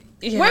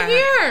Yeah, we're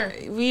here.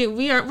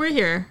 We're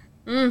here.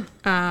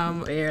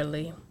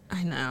 Barely.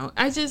 I know.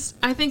 I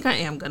think I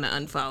am gonna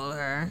unfollow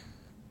her.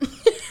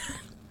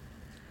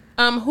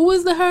 Who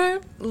is the her?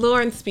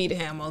 Lauren Speed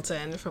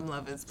Hamilton from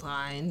Love Is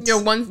Blind.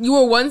 You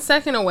were 1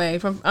 second away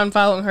from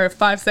unfollowing her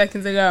 5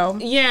 seconds ago.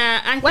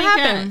 Yeah, what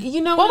happened?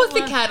 What was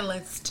the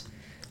catalyst?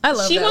 I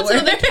love she that wants to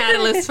word. know the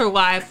catalyst for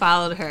why I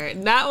followed her,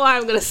 not why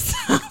I'm gonna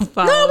stop following.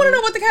 No, I want to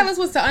know what the catalyst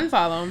was to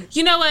unfollow.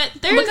 You know what?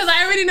 Because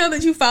I already know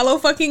that you follow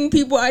fucking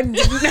people. I do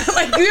not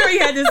like. We already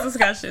had this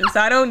discussion, so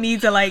I don't need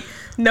to like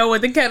know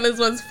what the catalyst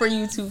was for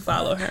you to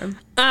follow her.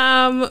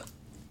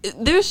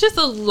 There's just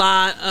a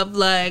lot of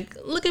like,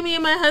 look at me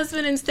and my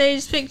husband in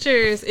staged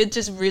pictures. It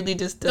just really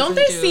just doesn't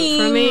do it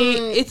for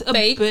me. It's a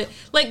bit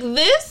like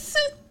this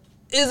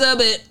is a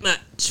bit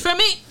much for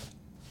me.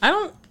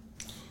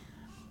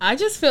 I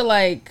just feel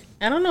like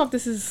I don't know if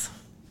this is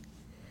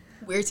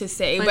weird to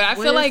say, but I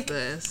feel like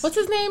what's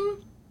his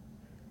name?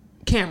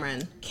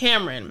 Cameron.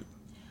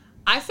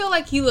 I feel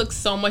like he looks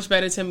so much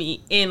better to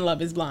me in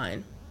Love Is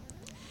Blind.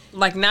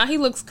 Like now he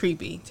looks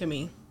creepy to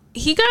me.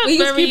 He got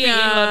very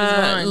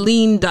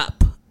leaned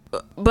up,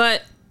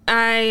 but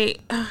I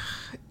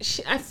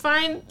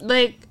find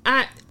like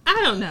I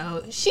don't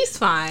know. She's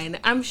fine.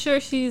 I'm sure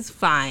she's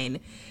fine.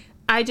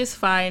 I just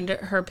find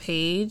her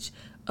page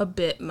a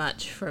bit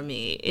much for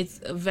me. It's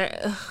very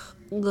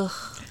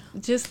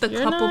just the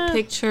couple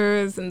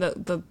pictures and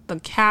the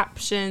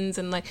captions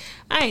and like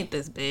I ain't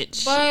this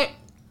bitch. But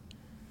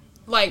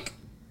like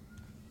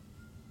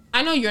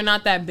I know you're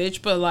not that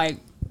bitch, but like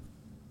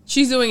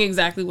she's doing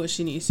exactly what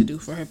she needs to do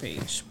for her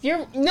page.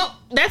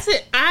 That's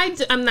it.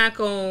 I'm not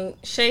gonna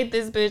shade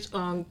this bitch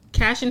on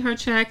cashing her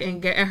check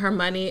and getting her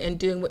money and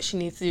doing what she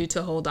needs to do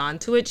to hold on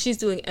to it. She's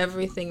doing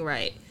everything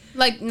right.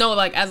 Like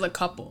as a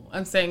couple,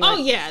 I'm saying.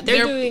 Like,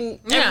 they're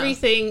doing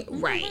everything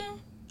right. Mm-hmm.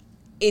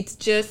 It's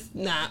just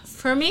not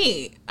for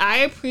me. I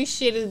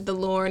appreciated the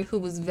Lauren who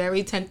was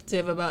very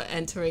tentative about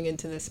entering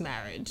into this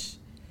marriage.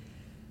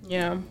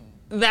 Yeah,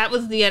 that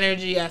was the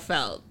energy I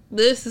felt.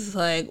 This is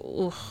like,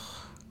 oof.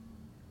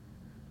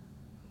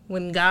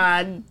 When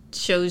God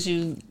shows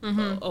you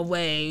a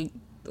way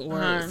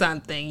or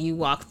something, you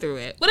walk through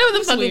it. Whatever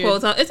the fuck you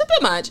quote on, it's a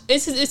bit much.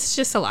 It's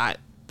just a lot.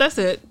 That's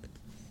it.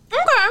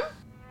 Okay.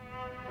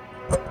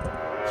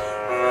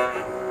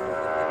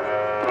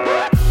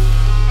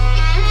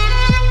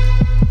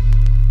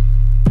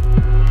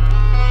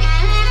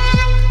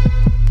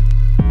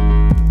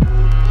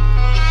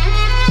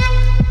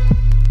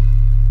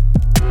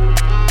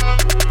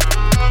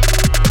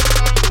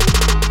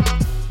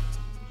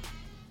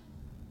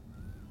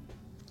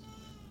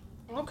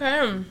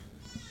 Okay.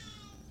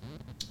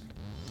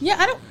 Yeah,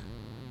 I don't.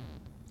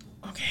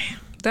 Okay.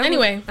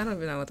 Anyway, I don't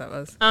even know what that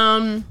was.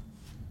 Yeah,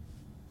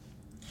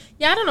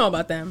 I don't know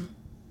about them.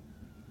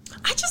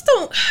 I just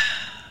don't.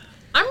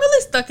 I'm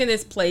really stuck in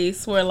this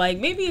place where like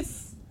maybe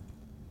it's.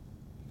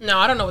 No,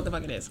 I don't know what the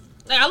fuck it is.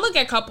 Like I look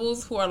at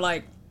couples who are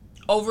like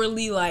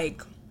overly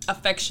like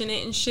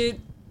affectionate and shit,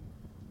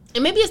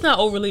 and maybe it's not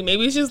overly.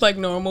 Maybe it's just like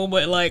normal,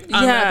 but like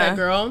I'm not that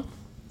girl.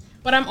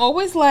 But I'm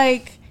always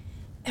like,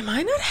 am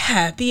I not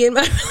happy in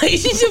my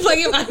relationship? Like,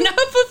 am I not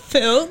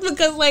fulfilled?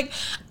 Because, like,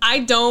 I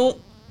don't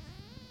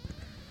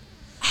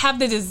have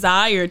the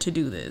desire to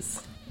do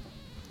this.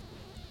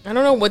 I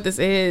don't know what this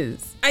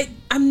is.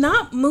 I'm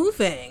not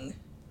moving.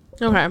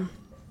 Okay.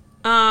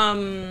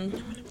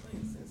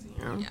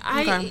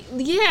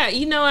 Yeah,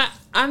 you know what?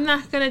 I'm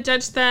not gonna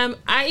judge them.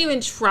 I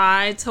even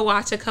tried to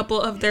watch a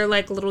couple of their,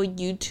 like, little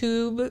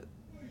YouTube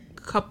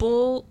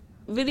couple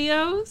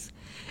videos,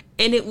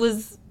 and it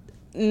was...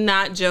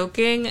 not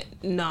joking,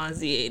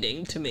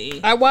 nauseating to me.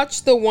 I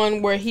watched the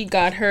one where he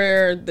got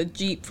her the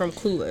Jeep from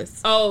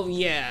Clueless. Oh,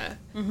 yeah.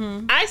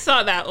 Mm-hmm. I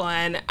saw that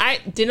one.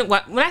 I didn't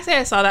watch... When I say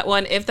I saw that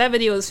one, if that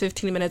video was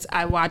 15 minutes,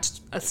 I watched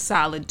a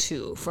solid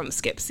 2 from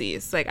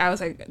Skipsies. Like, I was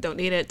like, don't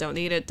need it.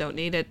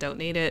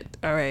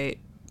 All right.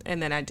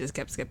 And then I just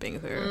kept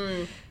skipping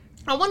through.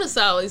 I want to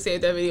solidly say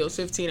if that video was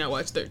 15, I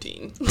watched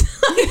 13.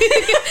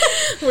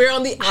 We're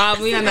on the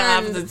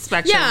opposite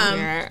spectrum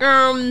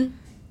here.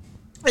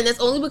 And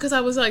that's only because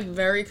I was, like,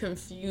 very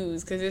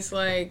confused. Because it's,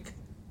 like,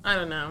 I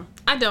don't know.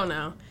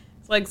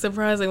 It's, like,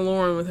 surprising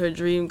Lauren with her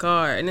dream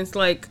car. And it's,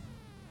 like,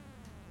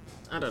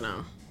 I don't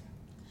know.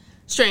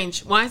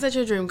 Strange. Why is that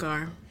your dream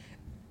car?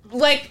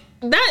 Like,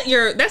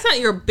 that's not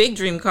your big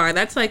dream car.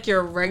 That's, like,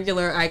 your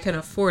regular, I can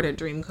afford a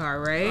dream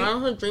car, right? I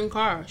don't have a dream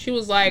car. She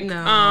was, like,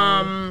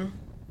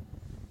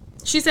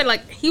 she said,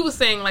 like, he was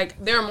saying,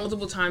 like, there are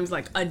multiple times,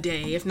 like, a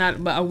day, if not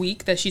a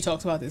week, that she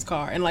talks about this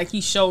car. And, like,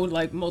 he showed,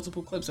 like,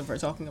 multiple clips of her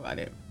talking about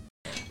it.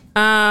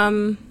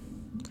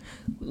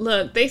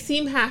 Look, they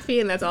seem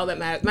happy, and that's all that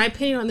matters. My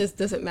opinion on this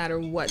doesn't matter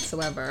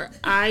whatsoever.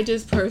 I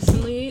just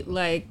personally,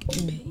 like,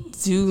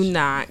 do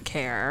not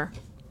care.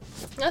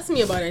 That's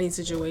me about any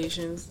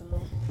situation, so.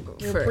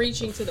 You're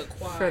preaching to the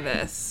choir. For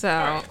this, so.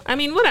 Right. I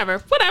mean,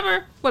 whatever.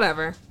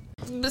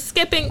 But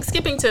skipping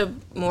to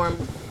more...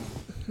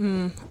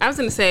 I was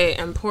going to say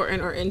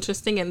important or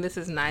interesting, and this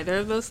is neither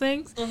of those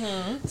things.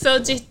 Mm-hmm.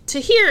 So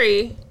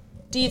Tahiri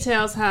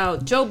details how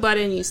Joe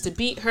Budden used to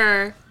beat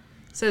her.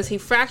 Says he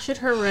fractured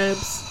her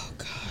ribs,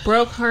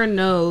 broke her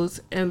nose,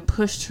 and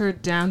pushed her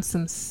down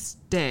some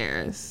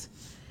stairs.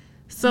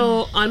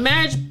 So on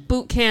Marriage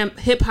Boot Camp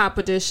Hip Hop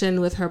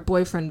Edition with her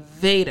boyfriend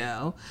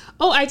Vado.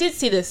 Oh, I did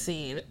see this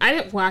scene. I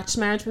didn't watch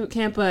Marriage Boot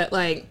Camp, but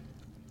like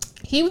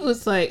he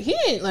was like, he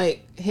didn't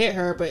like hit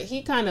her, but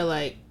he kind of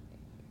like,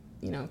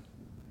 you know,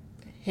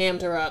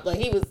 hammed her up. Like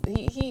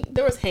he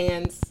there was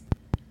hands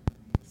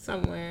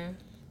somewhere.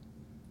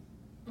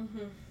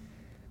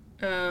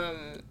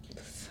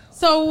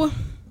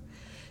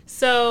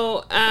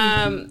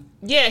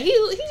 Yeah, he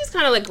just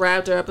kind of like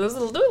grabbed her up. There was a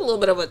little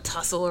bit of a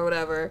tussle or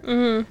whatever.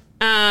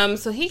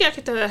 So he got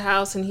kicked out of the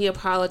house and he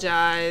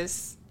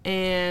apologized.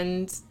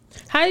 And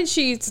how did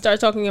she start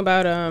talking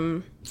about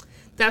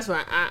That's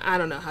why I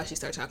don't know how she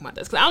started talking about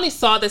this, because I only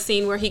saw the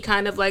scene where he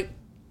kind of like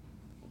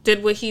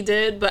did what he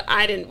did, but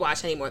I didn't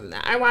watch any more than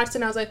that. I watched it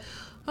and I was like,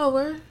 oh,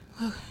 where?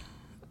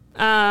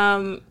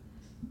 Okay.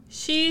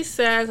 She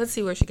says, let's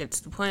see where she gets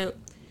to the point.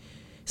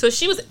 So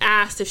she was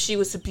asked if she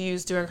was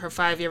abused during her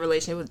 5-year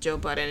relationship with Joe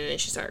Budden, and then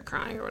she started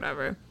crying or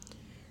whatever.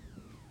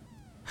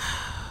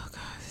 Oh,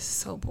 God, this is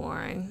so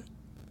boring.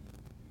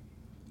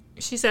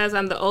 She says,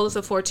 I'm the oldest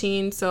of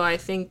 14, so I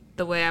think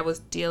the way I was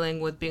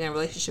dealing with being in a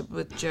relationship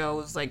with Joe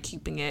was like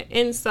keeping it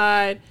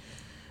inside.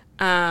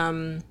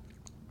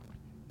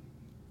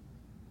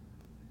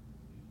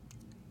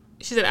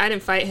 She said, I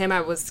didn't fight him. I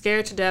was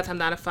scared to death. I'm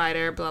not a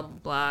fighter, blah, blah,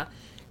 blah.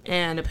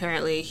 And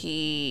apparently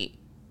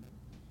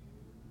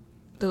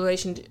the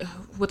relation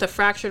with a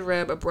fractured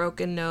rib, a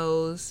broken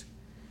nose,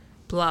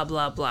 blah,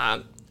 blah, blah.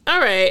 All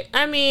right.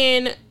 I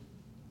mean,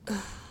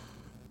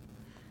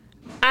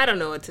 I don't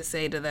know what to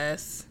say to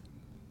this.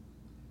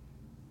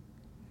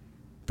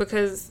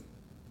 Because,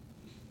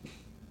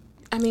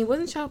 I mean,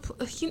 wasn't y'all...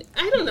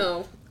 I don't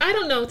know. I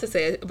don't know what to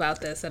say about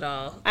this at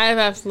all. I have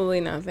absolutely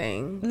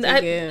nothing.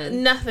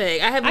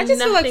 Nothing. I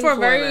just feel like for a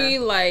very,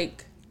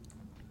 like...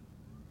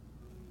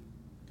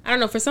 I don't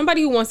know. For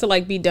somebody who wants to,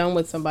 like, be done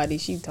with somebody,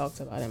 she talks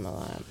about him a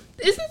lot.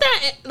 Isn't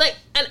that, like...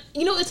 And,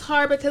 you know, it's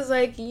hard because,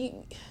 like,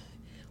 you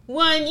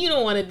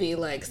don't want to be,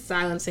 like,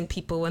 silencing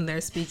people when they're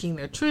speaking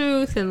their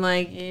truth. And,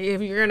 like, if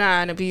you're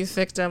not an abuse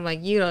victim,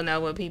 like, you don't know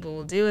what people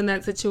will do in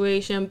that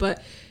situation.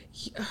 But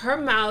her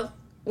mouth,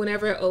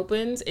 whenever it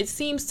opens, it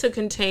seems to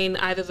contain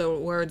either the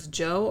words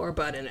Joe or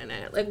Budden in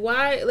it. Like,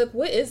 why? Like,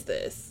 what is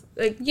this?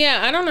 Like,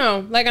 yeah, I don't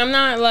know. Like, I'm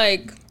not,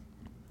 like...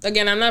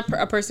 Again, I'm not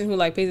a person who,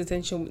 like, pays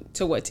attention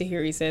to what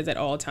Tahiri says at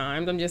all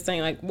times. I'm just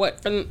saying, like,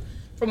 what...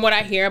 From what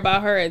I hear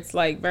about her, it's,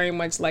 like, very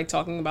much, like,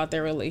 talking about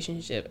their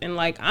relationship. And,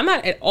 like, I'm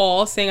not at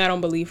all saying I don't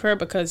believe her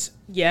because,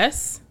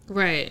 yes.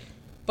 Right.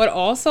 But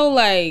also,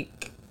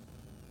 like,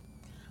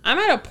 I'm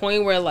at a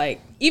point where,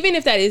 like, even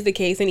if that is the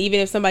case and even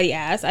if somebody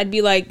asks, I'd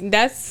be like,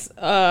 that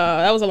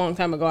was a long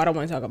time ago. I don't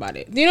want to talk about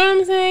it. Do you know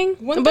what I'm saying?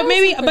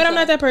 But I'm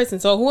not that person.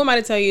 So who am I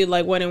to tell you,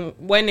 like,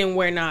 when and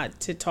where not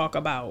to talk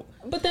about?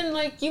 But then,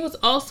 like, you was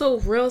also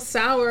real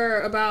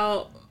sour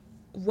about...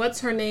 what's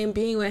her name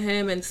being with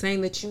him and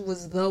saying that you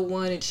was the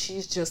one and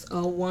she's just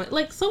a one,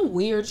 like some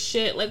weird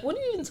shit. Like, what are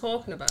you even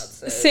talking about,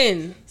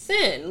 sis?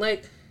 Sin.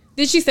 Like,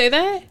 did she say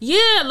that?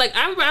 Yeah, like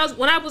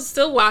when I was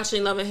still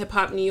watching Love and Hip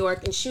Hop New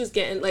York, and she was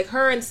getting, like,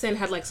 her and Sin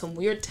had like some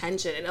weird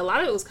tension, and a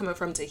lot of it was coming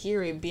from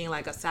Tahiri being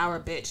like a sour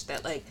bitch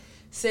that, like,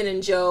 Sin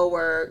and Joe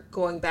were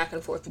going back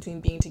and forth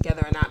between being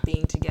together and not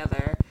being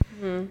together.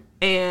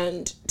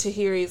 And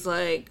Tahiri's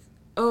like,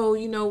 oh,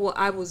 you know what,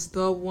 I was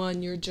the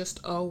one, you're just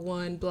a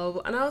one, blah,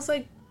 blah. And I was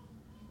like,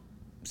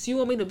 so you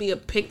want me to be a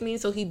pick-me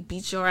so he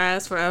beats your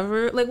ass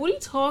forever? Like, what are you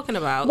talking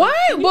about? Why?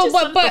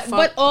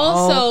 But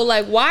also,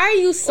 like, why are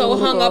you so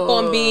hung up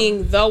on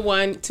being the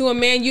one to a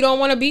man you don't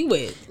want to be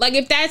with? Like,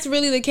 if that's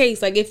really the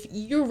case, like, if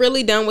you're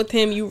really done with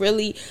him, you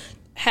really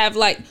have,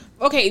 like,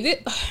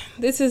 okay,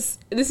 this is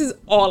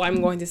all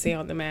I'm going to say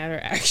on the matter,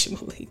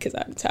 actually, because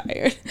I'm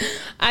tired.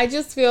 I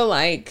just feel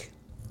like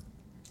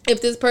if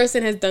this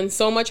person has done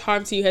so much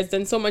harm to you, has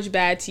done so much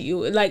bad to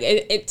you, like,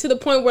 it to the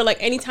point where, like,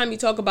 anytime you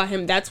talk about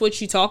him, that's what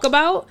you talk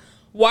about.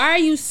 Why are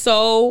you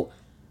so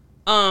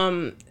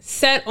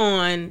set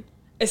on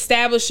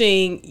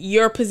establishing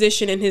your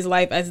position in his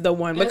life as the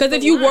one? Because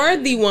if you were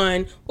the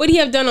one, would he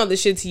have done all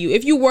this shit to you?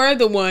 If you were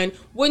the one,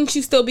 wouldn't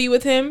you still be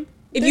with him?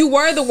 If you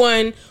were the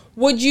one,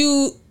 wouldn't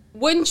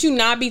you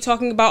not be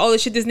talking about all the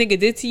shit this nigga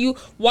did to you?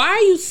 Why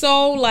are you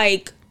so,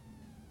 like,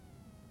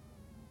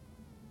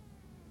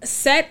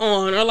 set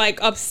on or, like,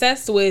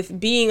 obsessed with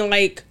being,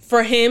 like,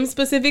 for him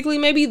specifically,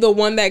 maybe the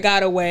one that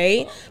got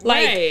away?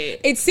 Like,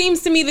 right. It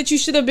seems to me that you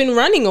should have been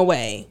running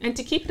away. And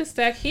to keep it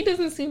stacked, he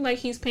doesn't seem like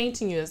he's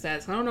painting you as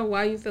that. So I don't know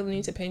why you feel the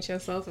need to paint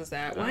yourself as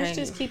that. Why don't you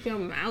just keep your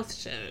mouth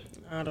shut?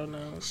 I don't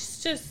know.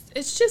 It's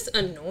just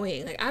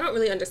annoying. Like, I don't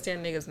really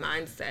understand niggas'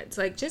 mindsets.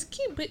 Like, just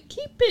keep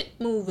it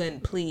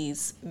moving,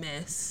 please,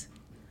 miss.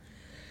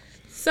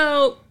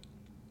 So,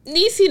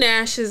 Niecy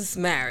Nash is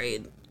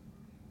married.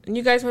 And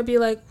you guys might be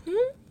like,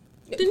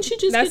 didn't she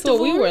just That's get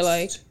divorced? What we were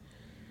like.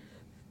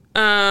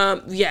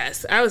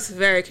 Yes, I was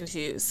very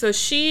confused. So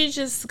she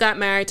just got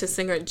married to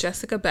singer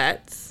Jessica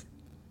Betts.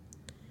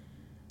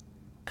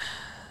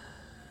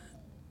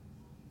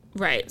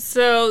 Right.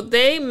 So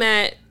they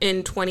met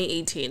in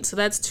 2018. So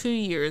that's 2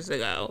 years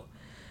ago.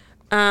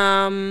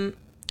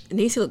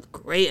 Niecy looked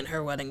great in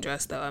her wedding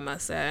dress, though, I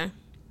must say.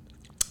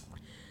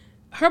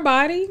 Her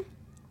body?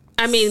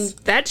 I mean,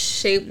 that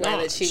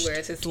shapewear that she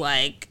wears is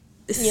like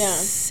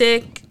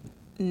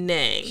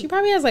sickening. She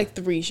probably has like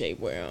 3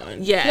 shapewear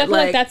on. Yeah, I feel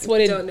like that's what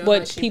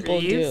people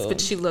breathes, do.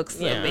 But she looks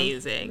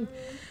amazing.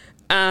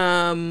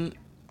 I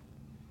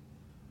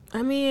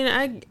mean,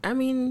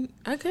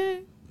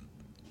 okay.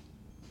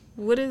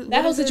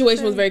 That whole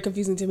situation was very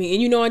confusing to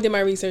me, and I did my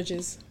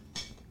researches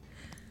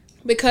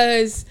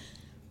because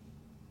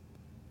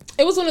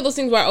it was one of those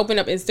things where I opened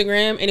up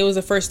Instagram and it was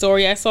the first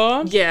story I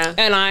saw. Yeah,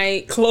 and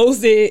I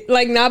closed it,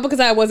 like, not because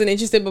I wasn't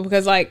interested, but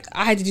because like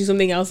I had to do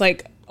something else.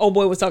 Like, old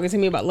boy was talking to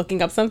me about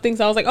looking up something,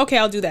 so I was like, okay,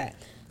 I'll do that.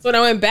 So when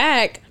I went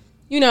back,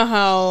 you know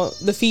how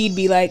the feed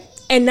be like,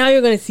 and now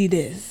you're gonna see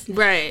this,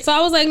 right? So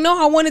I was like,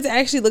 no, I wanted to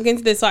actually look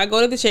into this. So I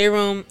go to the Shade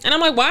Room, and I'm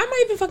like, why am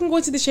I even fucking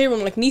going to the Shade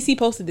Room? Like, Niecy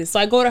posted this, so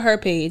I go to her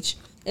page,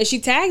 and she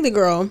tagged the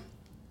girl.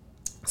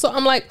 So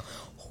I'm like,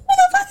 who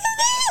the fuck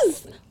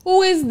is this?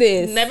 Who is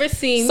this? Never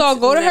seen. So I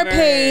go to her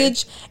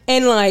page,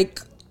 and like,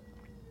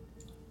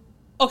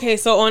 okay,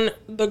 so on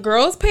the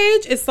girl's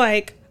page, it's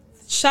like,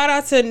 shout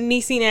out to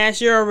Niecy Nash,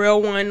 you're a real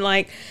one.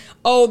 Like,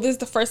 oh, this is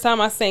the first time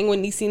I sang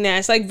with Niecy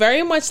Nash. Like,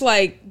 very much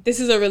like,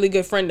 this is a really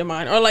good friend of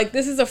mine. Or like,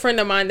 this is a friend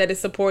of mine that is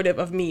supportive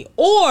of me.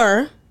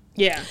 Or,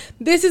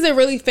 this is a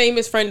really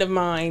famous friend of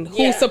mine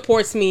who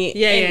supports me.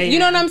 Yeah. You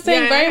know what I'm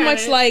saying? Very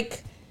much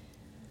like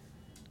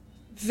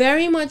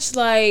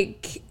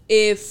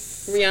if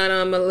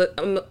Rihanna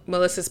on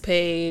Melissa's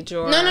page,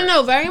 or...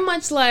 No. Very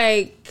much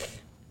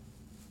like,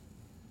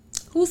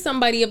 who's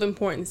somebody of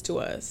importance to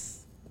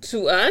us?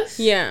 To us?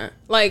 Yeah.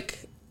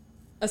 Like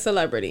a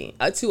celebrity.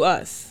 To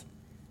us.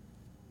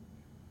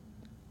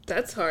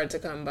 That's hard to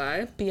come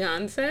by.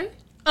 Beyonce?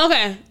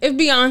 Okay. If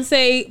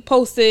Beyonce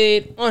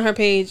posted on her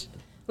page,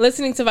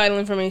 listening to Vital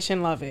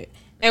Information, love it.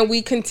 And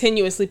we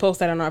continuously post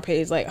that on our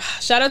page. Like,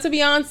 shout out to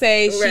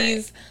Beyonce. Right.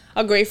 She's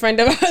a great friend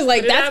of ours.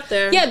 Like, that's out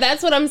there. Yeah,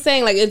 that's what I'm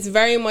saying. Like, it's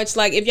very much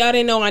like, if y'all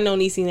didn't know, I know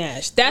Niecy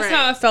Nash. That's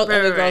how I felt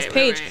on the girl's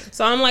page.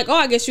 So I'm like, oh,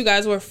 I guess you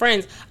guys were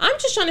friends. I'm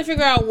just trying to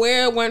figure out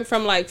where it went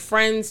from like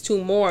friends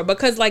to more,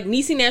 because like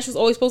Niecy Nash was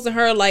always posting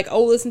her like,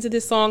 oh, listen to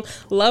this song,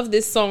 love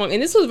this song,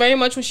 and this was very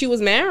much when she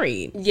was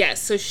married.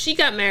 Yes, so she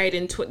got married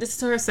in this is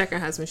to her second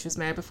husband. She was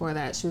married before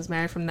that. She was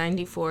married from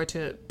 94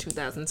 to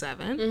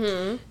 2007.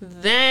 Mm-hmm.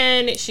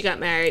 Then she got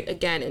married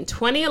again in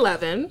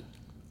 2011.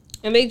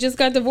 And they just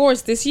got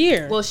divorced this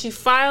year. Well, she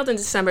filed in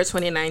December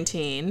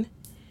 2019,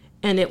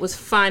 and it was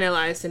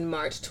finalized in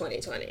March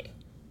 2020.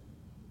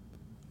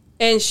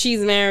 And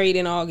she's married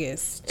in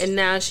August. And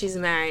now she's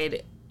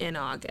married in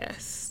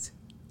August.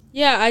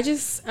 Yeah,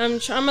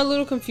 I'm a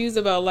little confused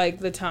about, like,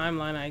 the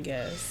timeline, I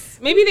guess.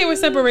 Maybe they were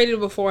separated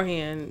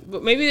beforehand,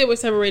 but maybe they were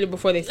separated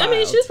before they filed. I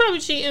mean, she's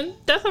probably cheating.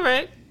 That's all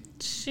right.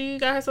 She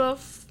got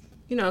herself,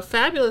 a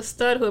fabulous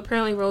stud who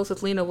apparently rolls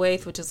with Lena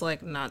Waithe, which is,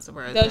 like, not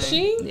surprising. Does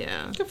she?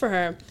 Yeah. Good for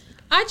her.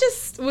 I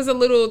just was a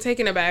little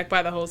taken aback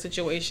by the whole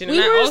situation. We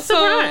were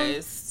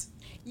surprised.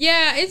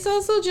 Yeah, it's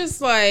also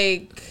just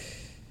like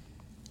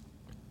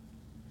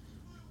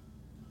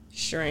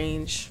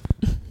strange.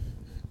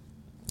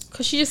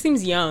 Cause she just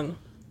seems young.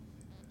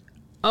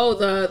 Oh,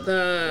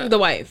 the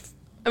wife.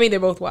 I mean, they're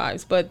both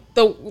wives, but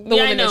the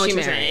woman that she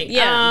married.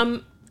 Yeah.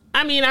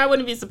 I mean, I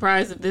wouldn't be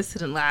surprised if this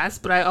didn't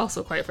last, but I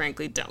also, quite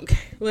frankly, don't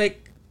care.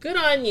 Like, good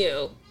on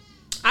you.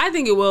 I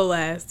think it will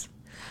last.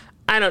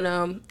 I don't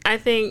know. I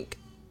think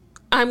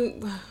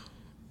I'm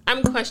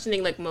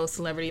questioning like most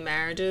celebrity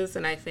marriages,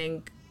 and I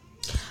think,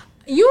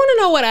 you want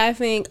to know what I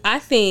think? I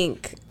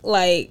think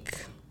like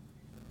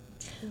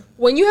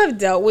when you have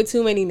dealt with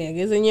too many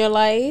niggas in your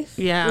life,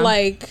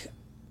 like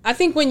I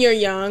think when you're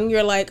young,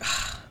 you're like,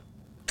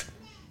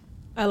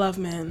 I love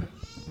men.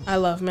 I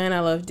love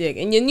dick.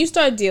 And then you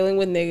start dealing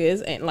with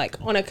niggas and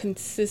like on a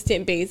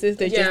consistent basis,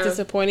 they're just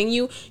disappointing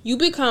you. You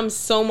become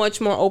so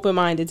much more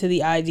open-minded to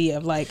the idea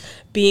of like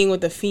being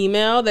with a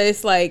female that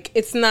it's like,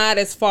 it's not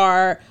as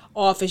far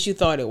off as you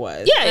thought it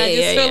was. I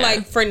just feel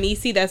like for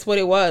Niecy, that's what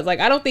it was. Like,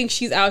 I don't think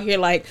she's out here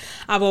like,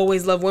 I've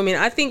always loved women.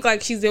 I think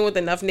like she's been with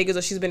enough niggas,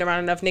 or she's been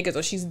around enough niggas,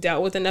 or she's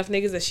dealt with enough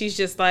niggas that she's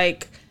just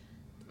like,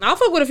 I'll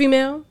fuck with a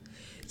female.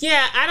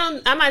 Yeah,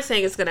 I'm not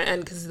saying it's gonna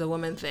end because of the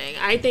woman thing.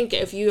 I think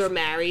if you are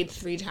married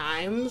 3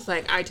 times,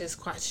 like, I just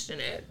question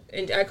it.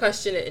 And I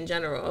question it in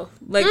general.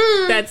 Like,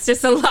 that's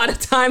just a lot of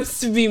times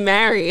to be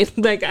married.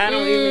 Like, I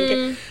don't even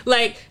care.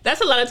 Like,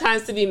 that's a lot of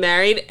times to be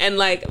married and,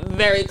 like,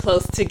 very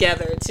close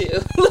together,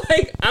 too.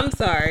 Like, I'm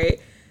sorry.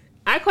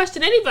 I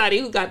question anybody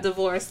who got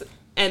divorced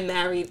and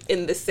married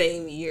in the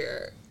same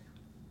year.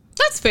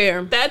 That's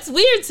fair. That's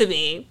weird to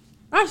me.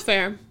 That's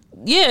fair.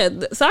 Yeah,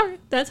 sorry.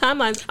 That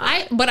timeline's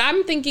high. But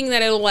I'm thinking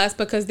that it'll last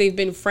because they've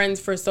been friends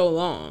for so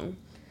long.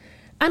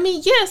 I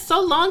mean, yeah,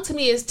 so long to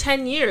me is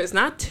 10 years,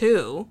 not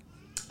 2.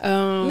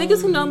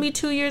 Niggas who know me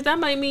 2 years, that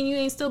might mean you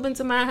ain't still been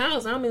to my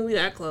house. I don't mean we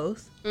that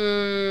close.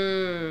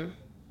 You're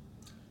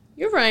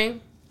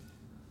right.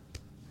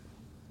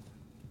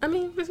 I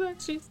mean,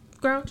 respect. She's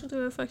grown. She'll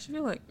do that like she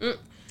feel like.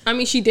 I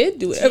mean, she did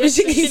do whatever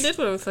she did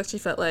whatever the fuck she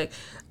felt like.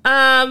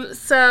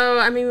 So,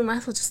 I mean, we might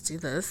as well just do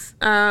this.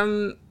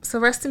 So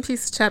rest in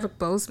peace to Chadwick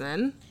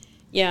Boseman.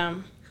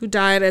 Yeah. Who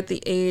died at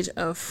the age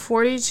of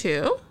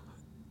 42.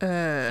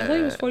 I thought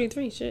he was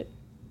 43, shit.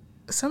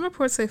 Some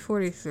reports say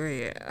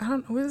 43. I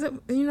don't know. What is it?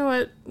 You know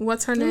what?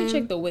 What's her name? Let me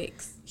check the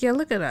Wix. Yeah,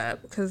 look it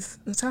up, because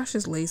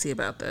Natasha's lazy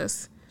about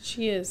this.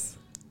 She is.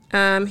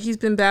 He's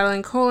been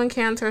battling colon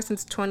cancer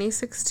since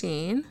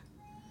 2016.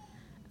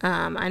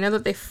 I know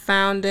that they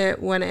found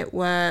it when it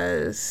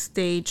was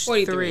stage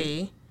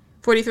 3.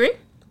 43?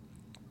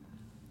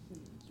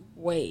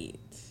 Wait.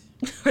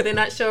 Were they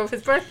not sure of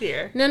his birth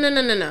year?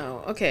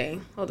 No. Okay,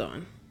 hold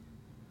on.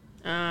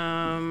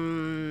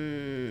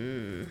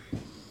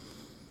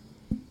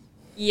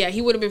 Yeah,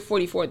 he would have been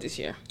 44 this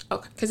year.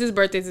 Okay. Because his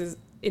birthday is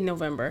in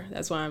November.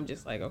 That's why I'm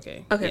just like,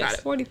 okay. Okay, yes, got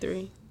it.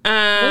 43.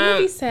 Wouldn't it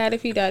be sad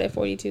if he died at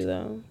 42,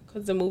 though?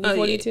 Because the movie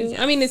 42?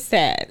 Yeah. I mean, it's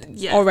sad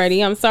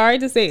already. I'm sorry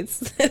to say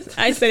it's...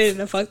 I said it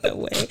in a fucked up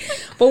way.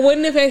 But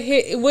wouldn't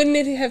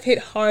it have hit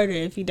harder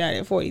if he died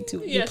at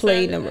 42? Yes, he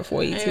played number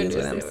 42 is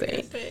what I'm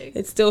saying.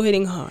 It's still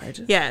hitting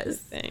hard.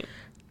 Yes.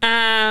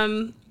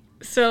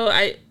 So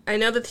I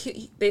know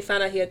that they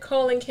found out he had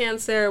colon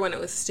cancer when it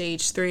was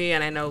stage 3,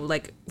 and I know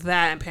like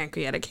that and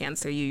pancreatic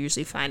cancer you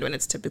usually find when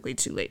it's typically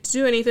too late to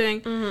do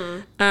anything.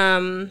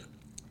 Mm-hmm.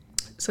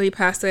 So he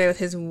passed away with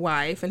his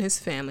wife and his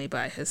family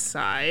by his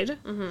side.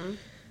 Mm-hmm.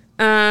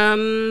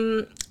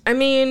 I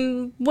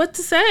mean, what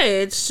to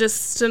say? It's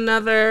just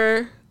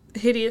another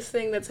hideous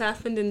thing that's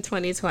happened in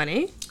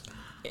 2020.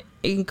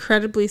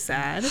 Incredibly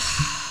sad.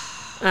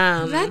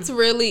 That's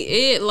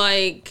really it.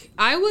 Like,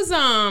 I was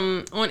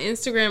on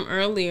Instagram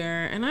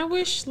earlier, and I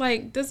wish,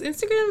 like, does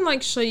Instagram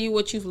like show you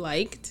what you've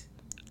liked?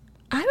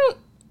 I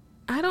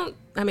don't.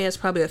 I mean, it's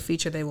probably a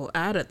feature they will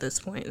add at this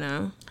point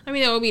now. I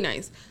mean, that would be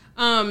nice.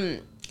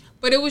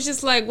 But it was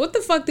just like, what the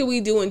fuck did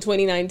we do in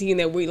 2019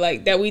 that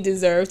we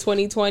deserve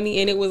 2020?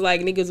 And it was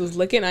like, niggas was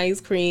licking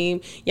ice cream.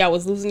 Y'all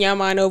was losing y'all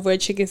mind over a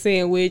chicken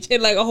sandwich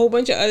and like a whole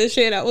bunch of other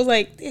shit. I was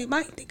like, damn,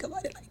 I didn't think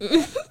about it like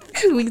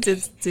that. We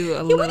just do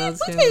a little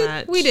too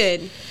much. We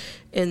did.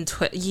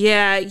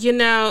 Yeah, you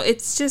know,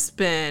 it's just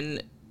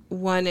been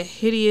one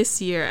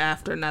hideous year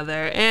after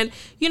another. And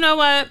you know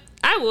what?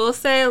 I will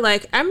say,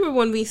 like, I remember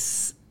when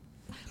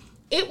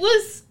it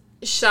was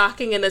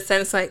shocking in the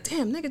sense like,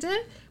 damn, nigga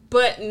dead.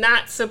 But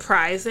not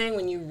surprising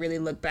when you really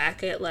look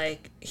back at,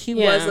 like, he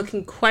was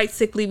looking quite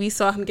sickly. We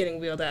saw him getting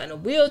wheeled out in a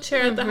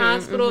wheelchair at the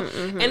hospital.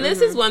 And this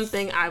is one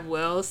thing I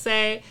will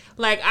say.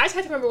 Like, I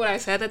tried to remember what I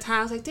said at the time.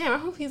 I was like, damn, I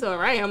hope he's all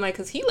right. I'm like,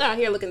 because he out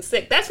here looking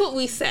sick. That's what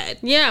we said.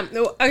 Yeah.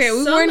 Okay,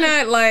 we were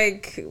not,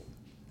 like...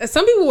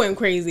 Some people went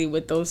crazy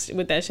with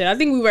that shit. I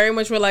think we very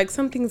much were like,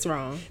 something's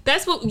wrong.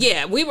 That's what,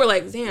 we were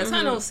like, damn,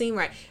 something don't seem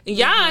right. And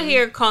y'all out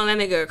here calling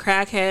that nigga a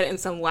crackhead and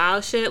some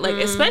wild shit. Like,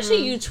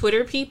 especially you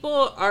Twitter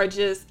people are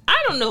just, I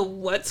don't know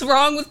what's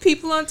wrong with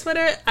people on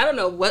Twitter. I don't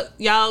know what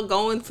y'all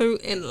going through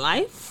in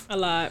life. A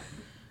lot.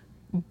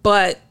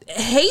 But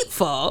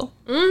hateful.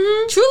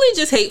 Truly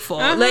just hateful.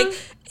 Like,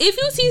 if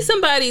you see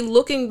somebody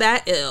looking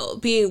that ill,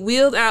 being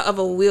wheeled out of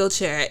a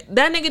wheelchair,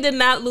 that nigga did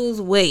not lose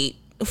weight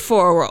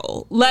for a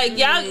role. Like,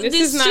 y'all,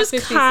 this is just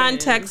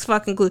context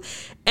fucking clue.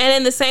 And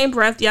in the same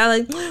breath, y'all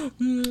like,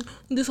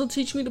 this will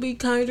teach me to be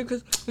kinder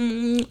because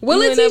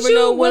will it teach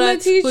you? Will it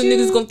teach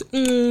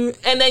you?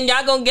 And then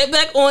y'all gonna get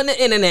back on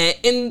the internet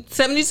in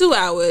 72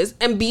 hours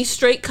and be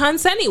straight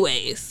cunts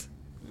anyways.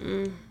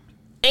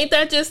 Ain't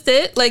that just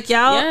it? Like,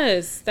 y'all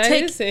is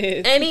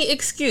it. Any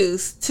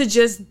excuse to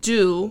just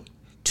do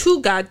too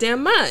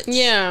goddamn much.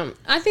 Yeah.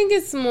 I think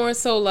it's more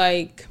so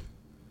like,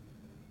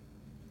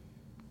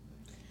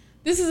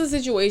 this is a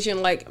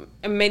situation like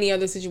many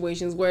other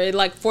situations where it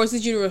like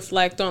forces you to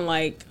reflect on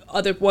like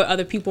what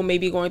other people may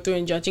be going through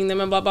and judging them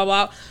and blah blah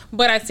blah.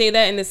 But I say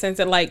that in the sense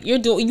that like you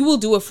will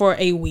do it for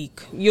a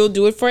week, you'll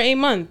do it for a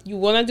month, you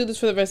will not do this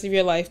for the rest of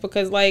your life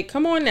because like,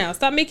 come on now,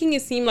 stop making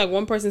it seem like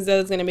one person's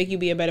death is gonna make you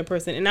be a better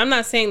person. And I'm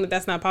not saying that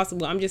that's not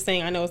possible. I'm just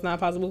saying I know it's not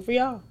possible for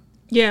y'all.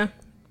 Yeah,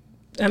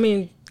 I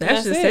mean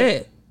that's just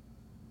it.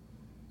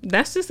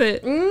 That's just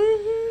it.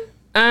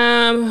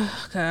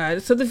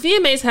 God. So the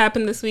VMAs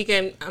happened this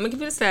weekend. I'm gonna give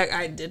it a sec.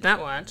 I did not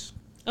watch.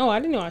 Oh, I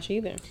didn't watch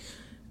either.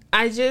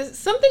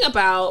 Something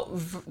about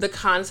the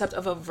concept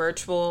of a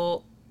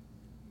virtual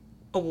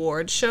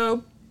award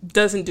show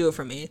doesn't do it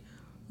for me.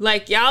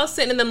 Like, y'all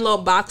sitting in them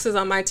little boxes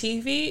on my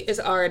TV is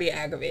already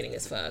aggravating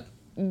as fuck.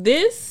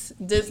 This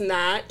does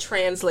not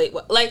translate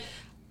well. Like,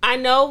 I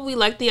know we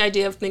like the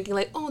idea of thinking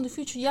like, oh, in the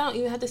future, y'all don't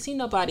even have to see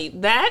nobody.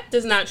 That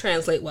does not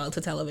translate well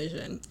to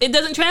television. It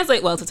doesn't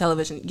translate well to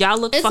television. Y'all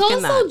look fucking nuts.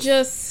 It's also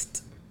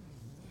just,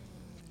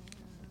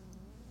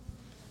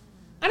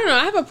 I don't know.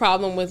 I have a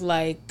problem with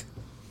like,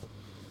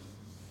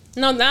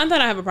 no, not that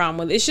I have a problem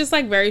with it. It's just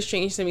like very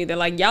strange to me that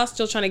like y'all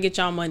still trying to get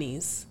y'all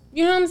monies.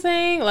 You know what I'm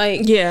saying?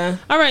 Like, yeah.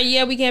 All right,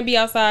 yeah, we can't be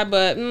outside,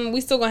 but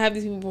we still gonna have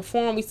these people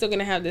perform. We still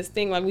gonna have this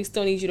thing. Like, we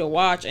still need you to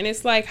watch. And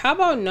it's like, how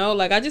about no?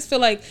 Like, I just feel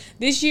like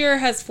this year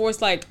has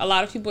forced like a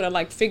lot of people to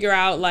like figure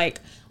out like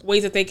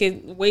ways that they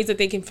can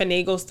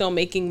finagle still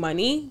making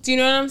money. Do you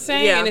know what I'm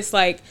saying? Yeah. And it's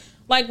like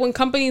when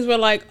companies were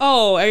like,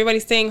 oh,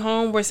 everybody's staying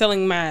home, we're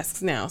selling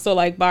masks now, so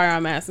like buy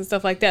our masks and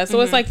stuff like that. So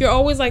it's like you're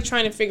always like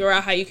trying to figure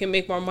out how you can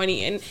make more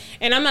money.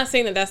 And I'm not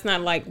saying that that's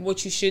not like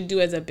what you should do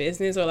as a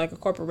business or like a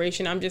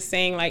corporation. I'm just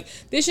saying like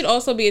this should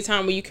also be a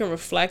time where you can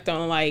reflect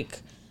on like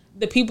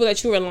the people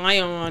that you rely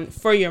on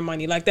for your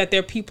money, like that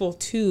they're people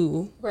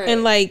too. Right.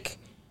 And like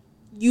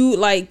you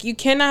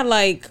cannot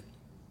like,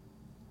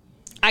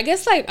 I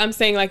guess like I'm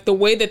saying like the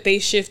way that they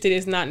shifted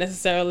is not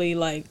necessarily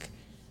like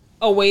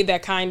a way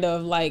that kind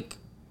of like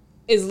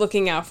is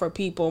looking out for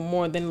people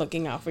more than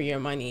looking out for your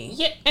money.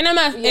 Yeah. And I'm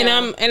not,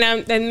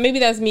 and maybe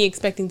that's me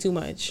expecting too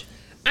much.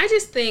 I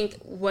just think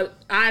what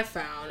I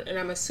found, and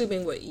I'm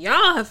assuming what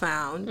y'all have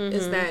found,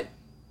 is that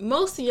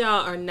most of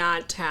y'all are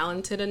not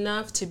talented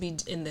enough to be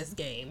in this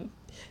game.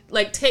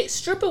 Like,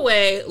 strip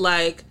away,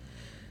 like,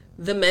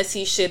 the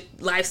messy shit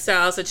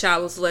lifestyles that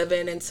y'all was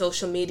living and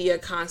social media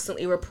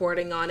constantly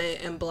reporting on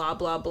it and blah,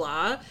 blah,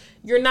 blah.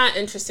 You're not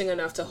interesting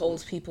enough to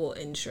hold people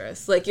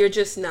interest. Like, you're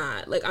just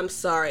not. Like, I'm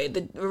sorry.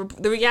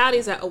 The reality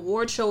is that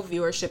award show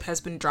viewership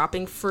has been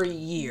dropping for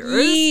years.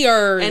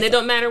 And it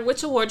don't matter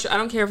which award show. I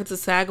don't care if it's the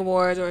SAG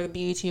Awards or the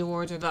BET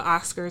Awards or the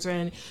Oscars or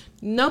anything.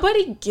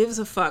 Nobody gives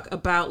a fuck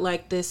about,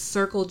 like, this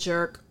circle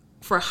jerk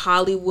for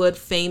Hollywood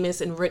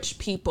famous and rich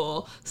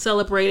people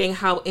celebrating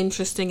how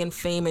interesting and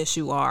famous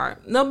you are.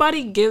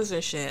 Nobody gives a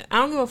shit. I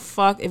don't give a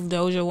fuck if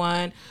Doja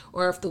won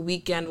or if The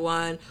Weeknd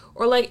won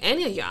or like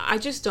any of y'all. I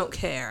just don't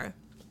care.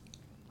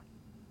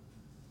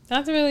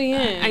 That's really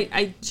it.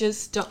 I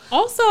just don't.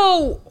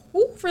 Also,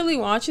 who really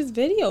watches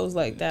videos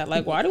like that?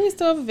 Like, why do we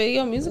still have a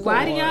video music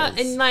Why awards?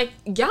 do y'all, and like,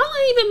 y'all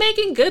ain't even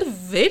making good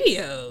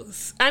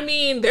videos. I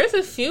mean, there's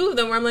a few of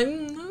them where I'm like,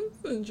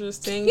 that's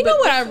interesting. You know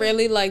what I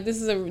really like? This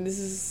is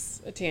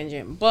a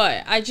tangent,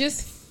 but I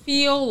just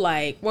feel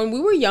like when we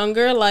were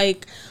younger,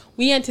 like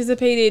we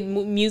anticipated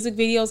music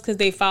videos because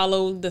they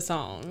followed the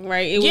song,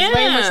 right? It was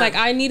very much like,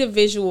 I need a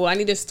visual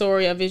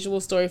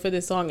story for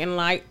this song. And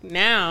like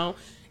now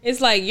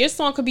it's like your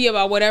song could be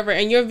about whatever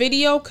and your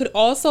video could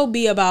also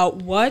be about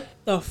what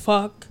the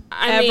fuck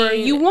ever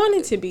you want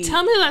it to be.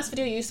 Tell me the last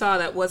video you saw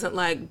that wasn't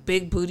like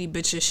big booty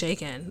bitches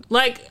shaking.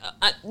 Like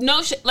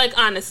no shit. Like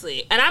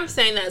honestly, and I'm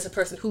saying that as a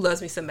person who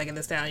loves me some Megan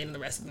Thee Stallion and the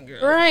rest of them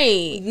girls.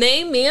 Right.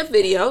 Name me a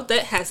video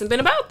that hasn't been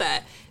about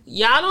that.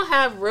 Y'all don't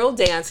have real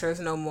dancers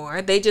no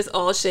more. They just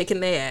all shaking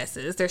their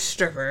asses. They're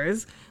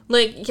strippers.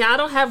 Like y'all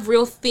don't have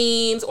real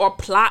themes or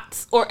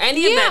plots or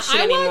any of that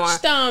shit anymore. I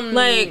watched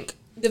like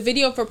the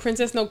video for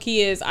Princess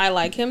Nokia's I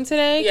Like Him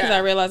today because I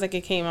realized like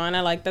it came on.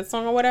 I like that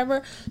song or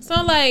whatever.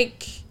 So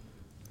like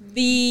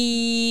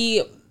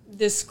the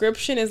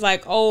description is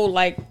like, oh,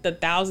 like the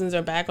thousands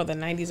are back or the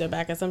 90s are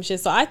back or some shit.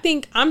 So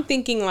I'm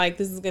thinking like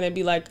this is gonna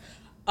be like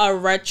a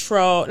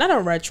retro, not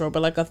a retro,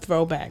 but like a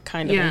throwback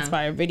kind of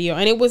inspired video.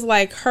 And it was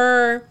like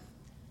her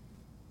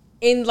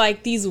in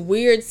like these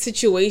weird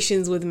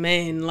situations with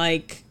men,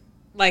 like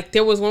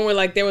there was one where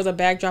like there was a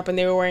backdrop and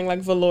they were wearing like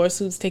velour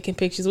suits taking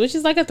pictures, which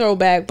is like a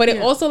throwback, but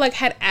it also like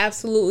had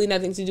absolutely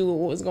nothing to do with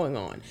what was going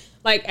on.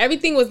 Like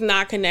everything was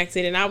not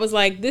connected, and I was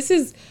like, this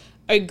is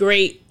a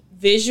great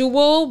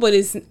visual, but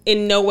it's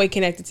in no way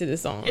connected to the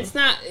song. It's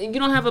not. You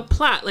don't have a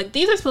plot. Like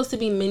these are supposed to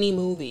be mini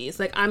movies.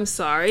 Like I'm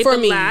sorry, for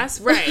me,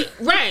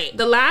 right.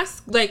 The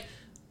last like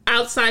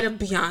outside of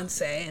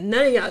Beyonce, and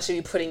none of y'all should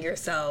be putting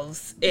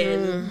yourselves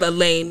in the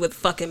lane with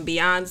fucking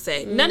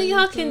Beyonce. None of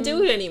y'all can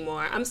do it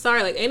anymore. I'm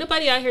sorry. Like ain't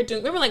nobody out here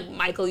doing. Remember, like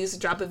Michael used to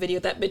drop a video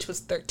that bitch was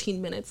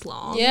 13 minutes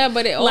long. Yeah,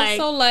 but it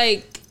also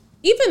like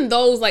even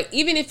those like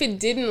even if it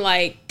didn't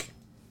like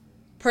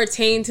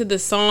pertain to the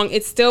song,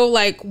 it still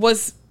like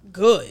was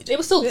good. It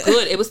was still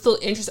good. It was still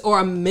interesting. Or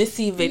a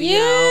Missy video.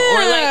 Or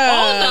like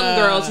all them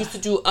girls used to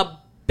do a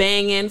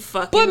banging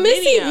fucking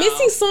video.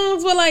 Missy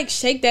songs were like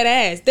shake that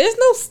ass. There's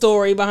no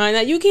story behind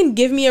that. You can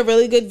give me a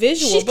really good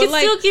visual. She can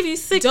still give you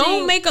sick.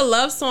 Don't make a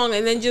love song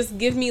and then just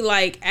give me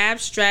like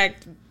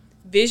abstract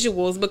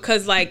visuals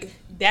because like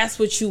that's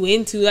what you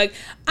into. Like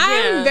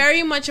I'm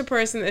very much a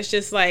person that's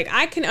just like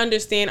I can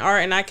understand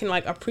art and I can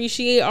like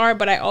appreciate art,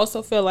 but I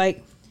also feel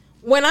like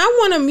when I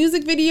want a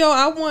music video,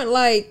 I want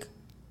like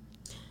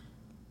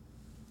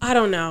I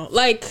don't know.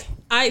 Like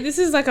this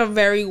is like a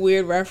very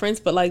weird reference,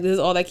 but like this is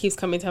all that keeps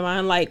coming to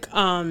mind. Like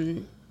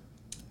when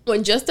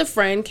Just a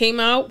Friend came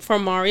out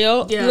from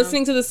Mario,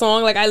 listening to the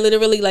song, like I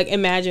literally like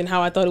imagined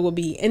how I thought it would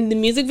be. And the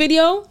music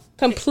video,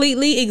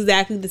 completely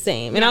exactly the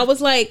same. And I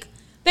was like,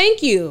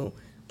 thank you.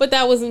 But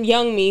that was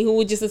young me who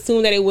would just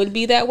assume that it would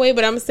be that way.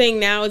 But I'm saying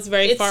now it's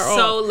very far off. It's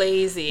so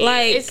lazy.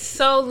 Like it's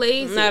so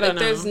lazy. I don't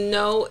know. There's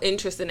no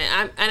interest in it.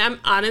 I'm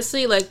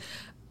honestly like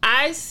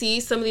I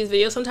see some of these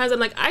videos sometimes I'm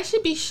like, I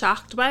should be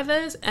shocked by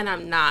this, and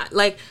I'm not.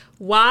 Like,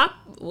 WAP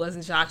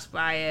wasn't shocked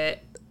by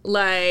it.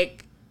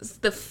 Like,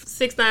 the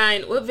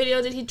 6ix9ine. What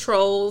video did he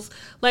trolls?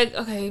 Like,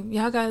 okay,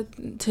 y'all got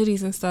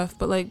titties and stuff,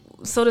 but like,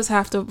 so does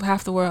half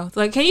the world.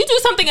 Like, can you do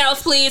something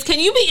else, please? Can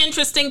you be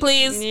interesting,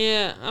 please?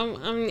 Yeah,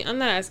 I'm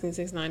not asking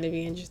 6ix9ine to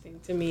be interesting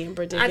to me in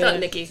particular. I thought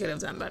Nicki could have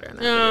done better in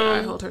that video.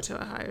 I hold her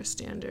to a higher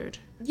standard.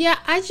 Yeah,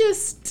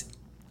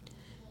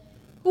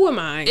 who am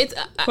I? It's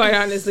quite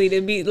honestly to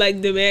be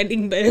like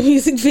demanding better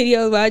music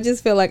videos, but I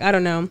just feel like I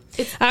don't know.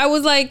 I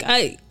was like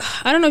I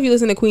don't know if you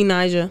listen to Queen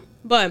Naija,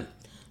 but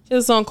she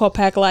has a song called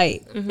Pack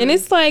Light, and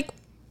it's like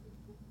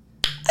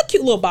a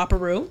cute little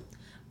bopperoo.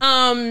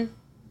 But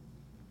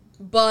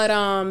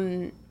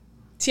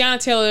Teyana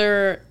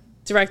Taylor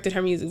directed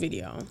her music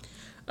video.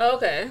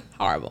 Okay.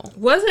 Horrible.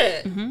 Was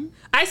it? Mm-hmm.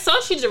 I saw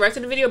she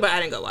directed the video, but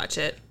I didn't go watch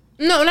it.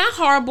 No, not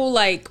horrible.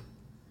 Like.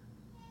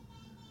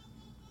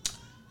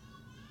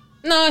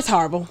 No, it's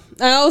horrible.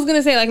 I was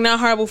gonna say like not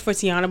horrible for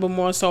Teyana, but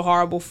more so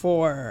horrible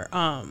for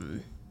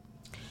Queen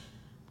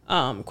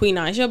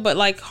Naija, but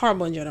like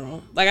horrible in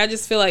general. Like I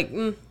just feel like,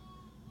 maybe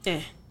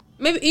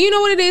you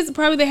know what it is.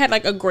 Probably they had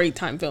like a great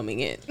time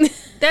filming it.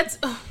 That's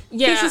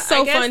yeah. This is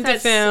so fun to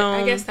film.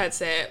 I guess that's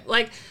it.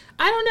 Like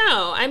I don't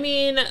know. I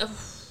mean,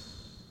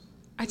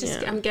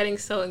 I'm getting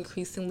so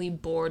increasingly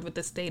bored with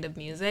the state of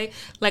music.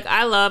 Like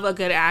I love a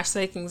good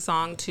Ashley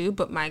song too,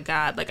 but my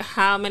God, like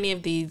how many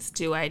of these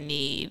do I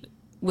need?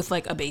 With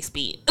like a bass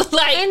beat.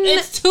 Like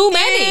it's too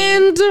many.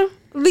 And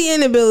the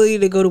inability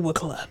to go to a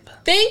club.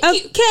 Thank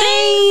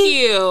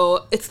you.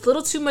 It's a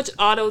little too much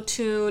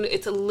auto-tune.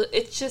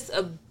 It's just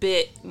a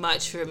bit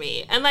much for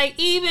me. And like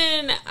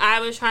even I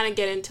was trying to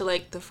get into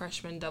like the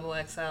Freshman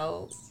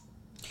XXL.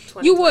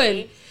 You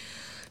would.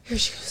 Here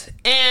she goes.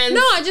 And no,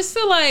 I just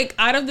feel like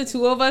out of the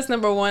two of us,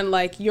 number one,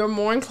 like you're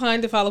more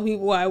inclined to follow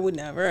people I would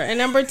never. And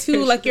number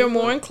two, like you're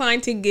more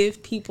inclined to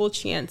give people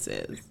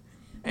chances.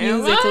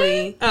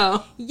 Musically.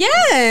 Oh.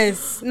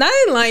 Yes. Not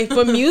in life,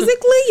 but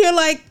musically, you're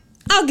like,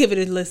 I'll give it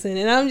a listen.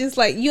 And I'm just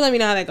like, you let me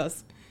know how that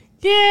goes.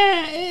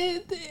 Yeah,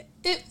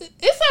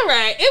 it's all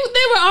right.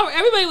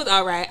 Everybody was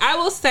all right. I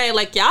will say,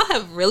 like, y'all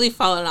have really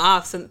fallen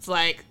off since,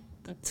 like,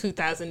 the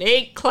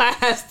 2008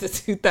 class, the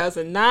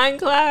 2009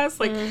 class.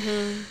 Like,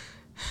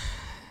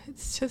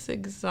 it's just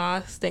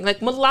exhausting.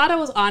 Like, Mulatto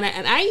was on it,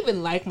 and I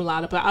even like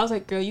Mulatto, but I was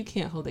like, girl, you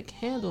can't hold a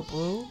candle,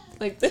 boo.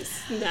 Like, this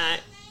is not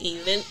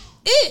even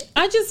it.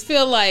 I just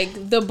feel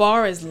like the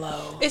bar is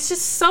low. It's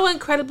just so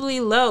incredibly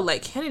low.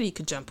 Like, Kennedy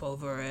could jump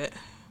over it.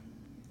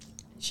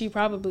 She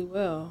probably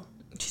will.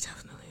 She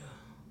definitely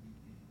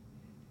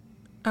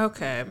will.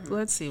 Okay,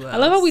 let's see what I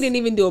love how we didn't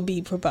even do a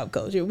beat for pop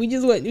culture. We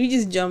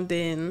just jumped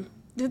in.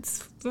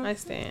 It's my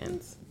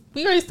stance.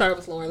 We already started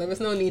with Lauren. There was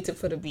no need to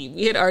put a beat.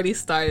 We had already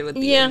started with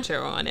the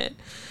intro on it.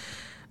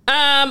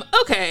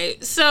 Okay,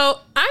 so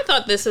I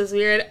thought this was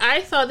weird.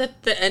 I thought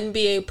that the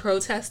NBA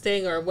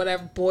protesting or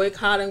whatever,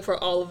 boycotting for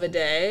all of a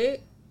day,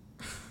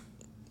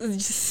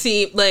 just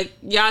seemed like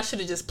y'all should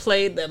have just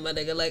played them, my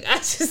nigga. Like,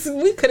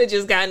 we could have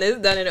just gotten this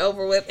done and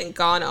over with and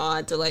gone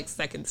on to like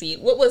second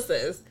seed. What was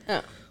this?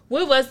 Oh.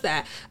 What was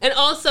that? And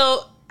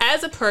also,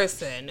 as a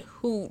person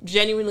who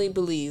genuinely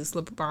believes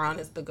LeBron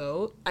is the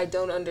GOAT, I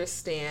don't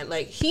understand.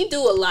 Like, he do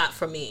a lot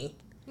for me.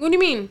 What do you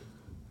mean?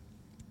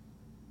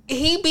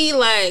 He be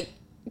like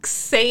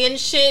saying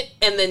shit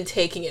and then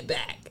taking it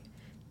back.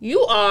 You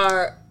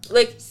are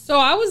like... So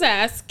I was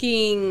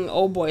asking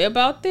old boy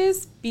about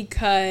this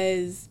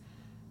because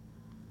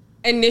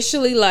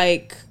initially,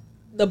 like,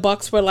 the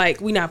Bucks were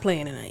like, we not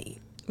playing tonight.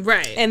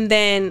 Right. And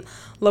then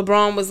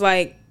LeBron was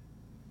like,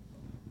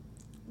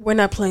 we're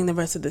not playing the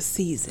rest of the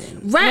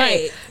season.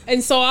 Right.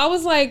 And so I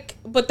was like,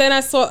 but then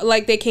I saw,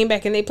 like, they came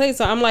back and they played.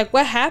 So I'm like,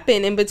 what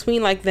happened in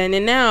between, like, then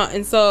and now?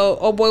 And so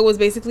old boy was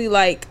basically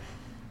like,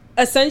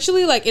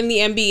 essentially, like, in the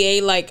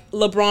NBA, like,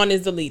 LeBron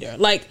is the leader.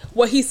 Like,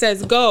 what he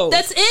says goes.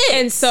 That's it.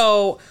 And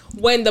so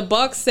when the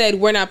Bucks said,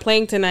 we're not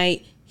playing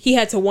tonight, he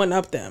had to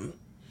one-up them.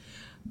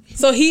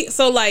 So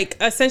like,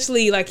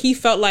 essentially, like, he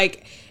felt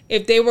like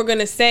if they were going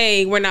to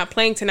say we're not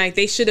playing tonight,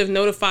 they should have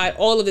notified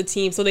all of the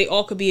teams so they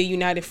all could be a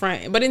united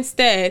front. But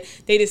instead,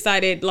 they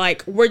decided,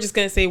 like, we're just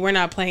going to say we're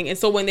not playing. And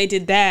so when they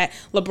did that,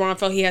 LeBron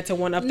felt he had to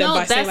one-up them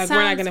by saying, like,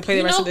 we're not going to play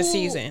the rest of the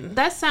season.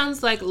 That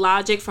sounds like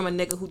logic from a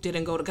nigga who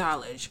didn't go to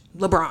college.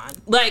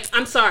 LeBron. Like,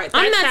 I'm sorry.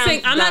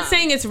 I'm not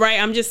saying it's right.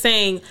 I'm just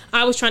saying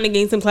I was trying to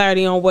gain some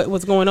clarity on what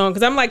was going on.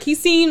 Because I'm like, he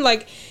seemed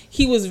like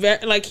he was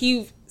very, like,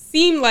 he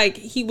seemed like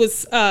he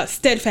was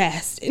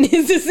steadfast in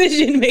his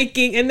decision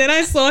making, and then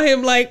I saw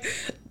him like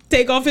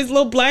take off his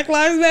little Black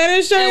Lives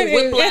Matter shirt and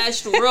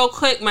whiplash real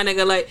quick, my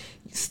nigga. Like,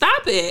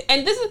 stop it.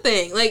 And this is the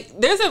thing, like,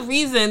 there's a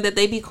reason that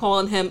they be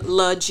calling him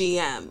La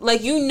GM.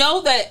 Like, you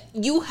know that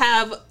you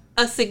have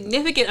a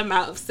significant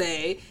amount of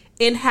say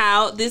in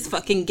how this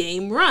fucking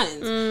game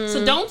runs.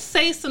 So don't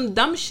say some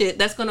dumb shit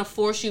that's gonna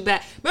force you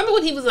back. Remember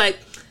when he was like,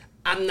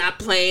 I'm not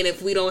playing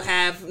if we don't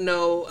have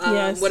no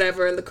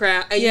whatever in the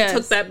crowd, and you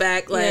took that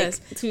back like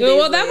 2 days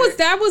well, later.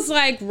 that was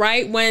like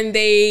right when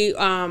they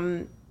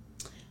were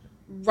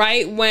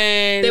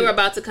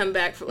about to come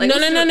back for like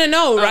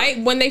right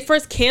when they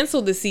first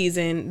canceled the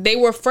season, they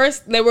were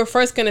first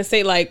gonna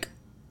say like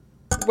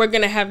we're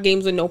gonna have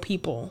games with no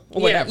people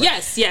or whatever.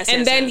 Yes.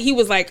 And then he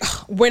was like,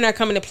 we're not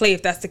coming to play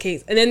if that's the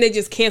case. And then they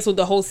just canceled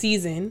the whole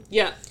season.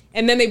 Yeah.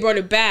 And then they brought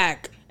it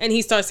back. And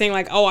he starts saying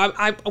like,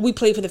 oh, we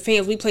play for the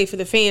fans. We play for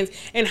the fans.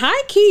 And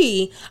high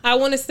key, I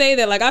want to say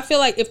that like, I feel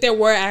like if there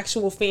were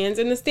actual fans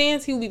in the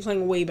stands, he would be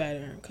playing way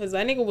better. Because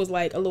that nigga was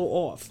like a little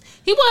off.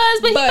 He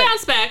was, but he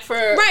bounced back for...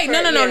 Right.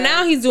 No.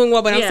 Now he's doing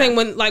well. But I'm saying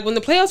when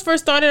the playoffs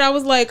first started, I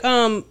was like,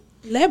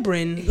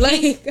 Lebron.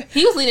 Like,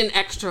 he was leaning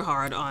extra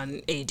hard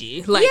on AD.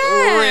 Like,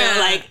 real.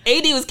 Like,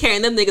 AD was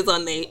carrying them niggas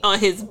on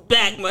his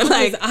back. But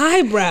like, his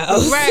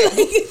eyebrows.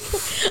 Right.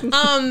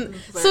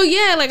 So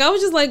yeah, like I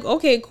was just like,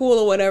 okay, cool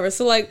or whatever.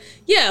 So like,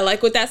 yeah,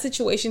 like with that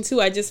situation too,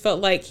 I just felt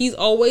like he's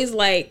always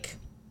like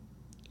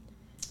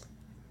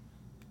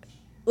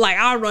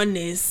I'll run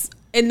this,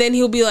 and then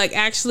he'll be like,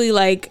 actually,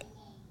 like,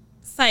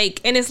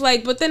 psych, and it's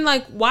like, but then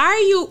like, why are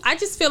you? I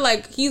just feel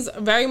like he's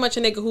very much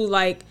a nigga who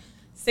like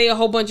say a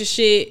whole bunch of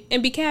shit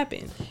and be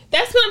capping.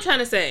 That's what I'm trying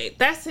to say.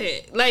 That's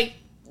it. Like,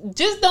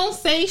 just don't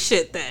say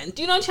shit then.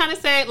 Do you know what I'm trying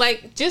to say?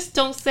 Like, just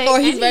don't say Or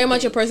he's anything. Very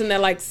much a person that,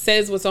 like,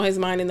 says what's on his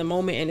mind in the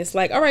moment. And it's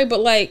like, all right,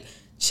 but, like,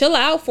 chill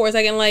out for a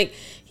second. Like,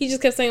 he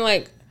just kept saying,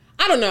 like,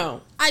 I don't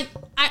know. I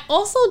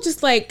also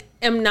just, like,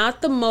 am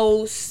not the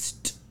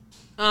most,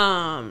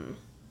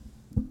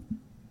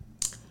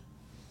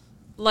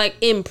 like,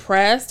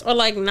 impressed. Or,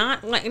 like,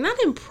 not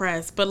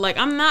impressed. But, like,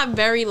 I'm not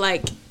very,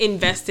 like,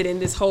 invested in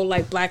this whole,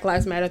 like, Black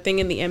Lives Matter thing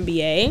in the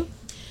NBA.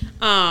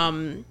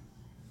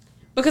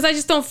 Because I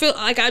just don't feel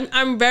like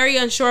I'm very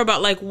unsure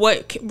about like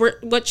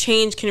what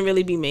change can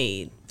really be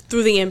made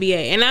through the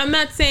NBA. And I'm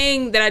not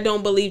saying that I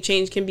don't believe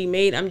change can be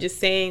made. I'm just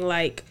saying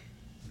like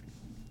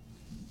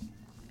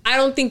I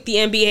don't think the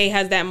NBA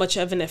has that much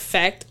of an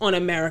effect on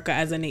America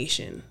as a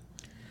nation.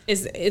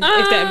 If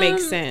that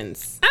makes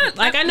sense.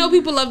 I know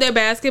people love their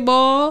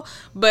basketball,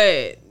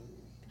 but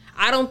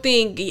I don't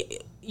think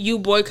you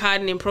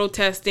boycotting and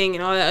protesting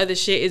and all that other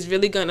shit is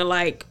really gonna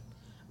like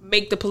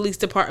make the police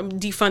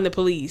department defund the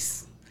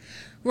police.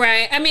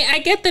 Right. I mean, I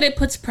get that it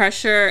puts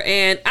pressure,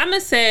 and I'm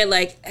gonna say,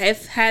 like,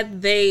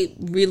 had they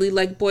really,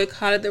 like,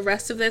 boycotted the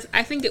rest of this,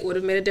 I think it would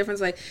have made a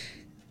difference. Like,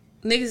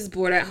 niggas is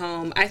bored at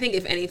home. I think,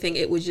 if anything,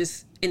 it would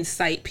just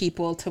incite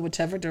people to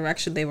whichever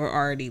direction they were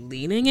already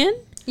leaning in.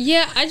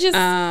 Yeah, I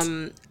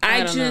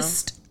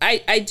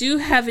do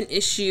have an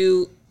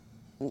issue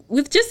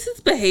with just his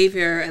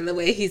behavior and the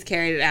way he's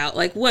carried it out.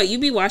 Like, what, you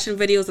be watching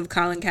videos of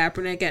Colin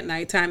Kaepernick at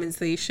nighttime and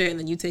say shit, and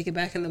then you take it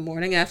back in the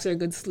morning after a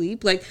good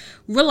sleep? Like,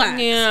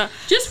 relax. Yeah.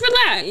 Just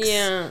relax.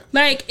 Yeah.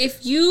 Like,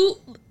 if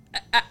you...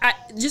 I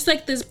just,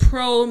 like, this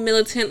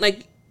pro-militant,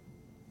 like,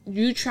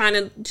 you trying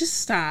to... Just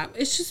stop.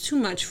 It's just too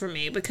much for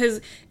me. Because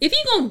if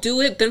you gonna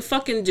do it, then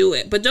fucking do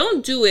it. But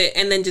don't do it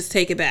and then just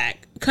take it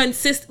back.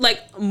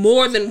 Like,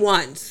 more than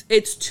once.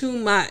 It's too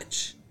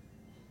much.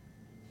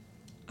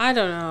 I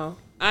don't know.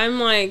 I'm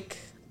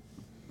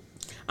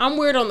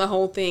weird on the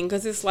whole thing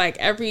because it's like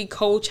every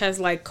coach has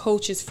like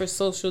coaches for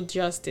social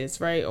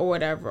justice, right? Or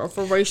whatever, or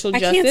for racial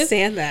justice. I can't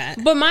stand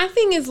that. But my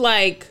thing is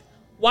like,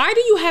 why do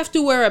you have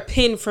to wear a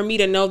pin for me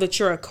to know that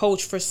you're a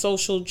coach for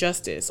social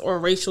justice or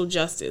racial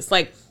justice?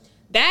 Like,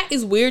 that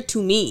is weird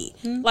to me.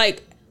 Mm-hmm.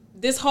 Like,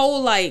 this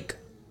whole like,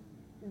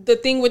 the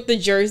thing with the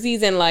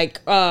jerseys and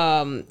like,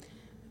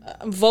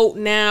 vote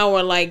now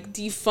or like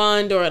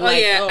defund or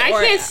like I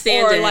can't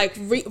stand or it. Like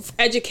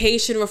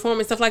education reform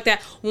and stuff like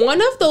that.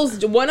 One of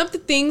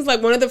the things,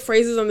 like one of the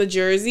phrases on the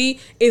jersey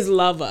is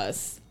 "love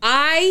us."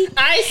 I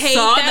hate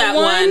that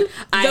one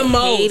the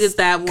most. Hated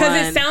that one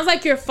because it sounds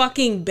like you're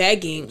fucking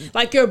begging,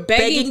 like you're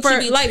begging for to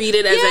be like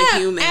treated as a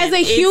human. As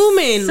a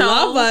human, so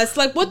love us.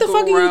 Like what the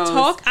fuck are you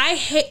talk?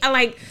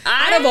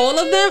 Out of all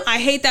of them, I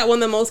hate that one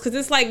the most because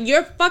it's like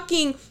you're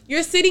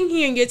sitting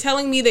here and you're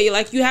telling me that you're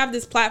like you have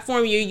this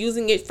platform, you're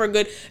using it for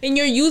good, and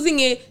you're using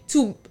it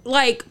to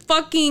like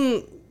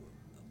fucking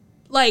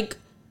like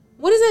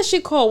what is that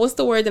shit called? What's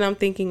the word that I'm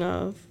thinking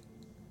of?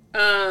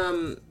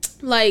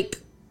 Like.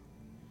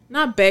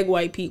 Not beg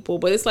white people,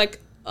 but it's like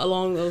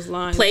along those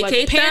lines. Placate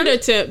like pander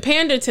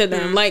to them.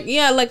 Mm-hmm. Like,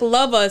 yeah, like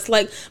love us,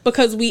 like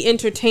because we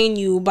entertain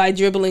you by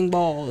dribbling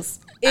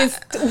balls. Is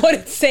what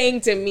it's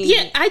saying to me.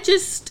 Yeah,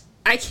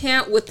 I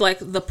can't with like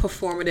the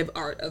performative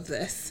art of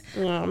this.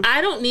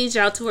 I don't need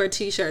y'all to wear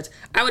t-shirts.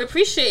 I would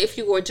appreciate if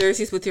you wore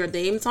jerseys with your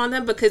names on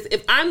them because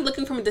if I'm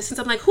looking from a distance,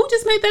 I'm like, who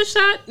just made that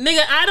shot?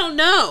 Nigga, I don't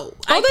know.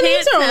 All the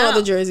names are on all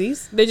the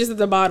jerseys. They're just at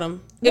the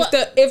bottom. Well,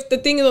 if the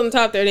thing is on the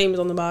top, their name is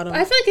on the bottom.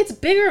 I feel like it's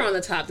bigger on the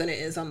top than it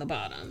is on the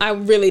bottom. I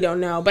really don't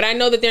know. But I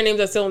know that their names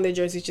are still on their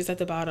jerseys, just at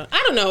the bottom.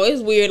 I don't know.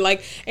 It's weird.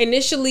 Like,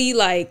 initially,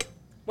 like,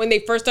 when they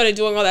first started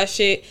doing all that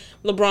shit,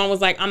 LeBron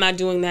was like, I'm not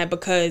doing that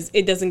because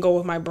it doesn't go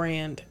with my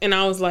brand. And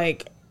I was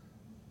like,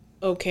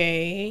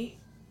 okay.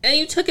 And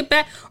you took it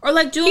back, or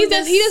like doing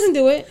this. He doesn't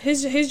do it.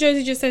 His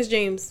jersey just says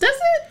James. Does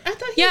it? I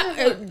thought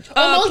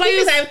he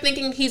players. I'm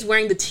thinking he's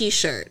wearing the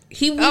T-shirt.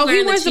 He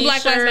wears the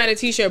Black Lives Matter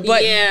T-shirt.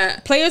 But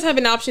players have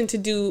an option to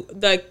do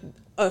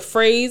a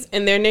phrase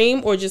and their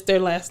name or just their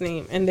last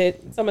name, and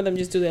that some of them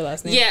just do their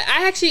last name. Yeah,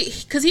 I actually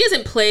because he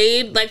hasn't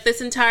played like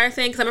this entire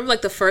thing. Because I remember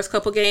like the first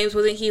couple games,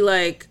 wasn't he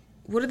like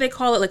what do they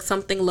call it? Like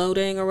something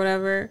loading or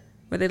whatever,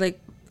 where they like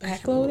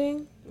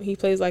backloading. He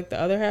plays like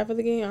the other half of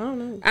the game. I don't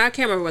know. I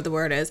can't remember what the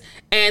word is.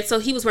 And so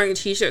he was wearing a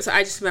t-shirt, so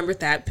I just remembered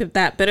that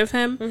bit of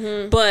him.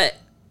 Mm-hmm. But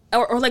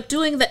or like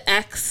doing the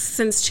X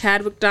since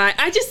Chadwick died.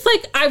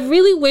 I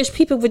really wish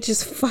people would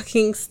just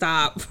fucking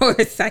stop for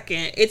a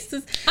second. It's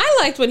just, I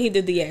liked when he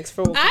did the X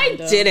for Wakanda. I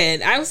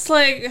didn't. I was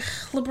like,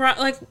 LeBron,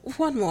 like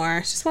one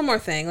more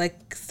thing.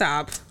 Like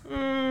stop.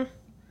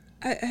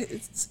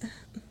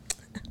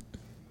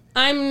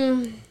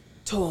 I'm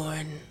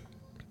torn.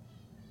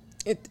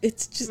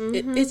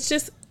 It's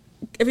just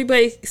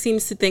everybody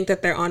seems to think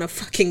that they're on a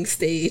fucking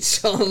stage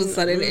all of a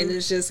sudden, and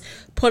it's just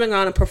putting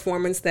on a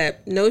performance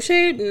that, no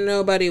shade,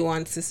 nobody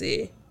wants to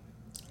see.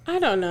 I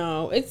don't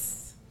know.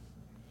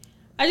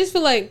 I just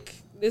feel like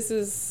this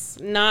is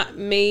not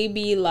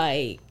maybe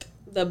like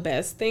the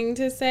best thing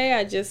to say.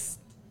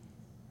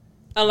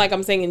 Like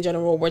I'm saying in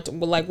general,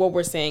 like what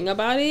we're saying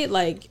about it.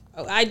 Like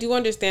I do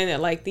understand that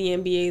like the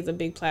NBA is a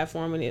big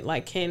platform and it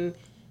like can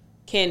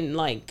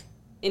like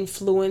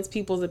influence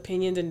people's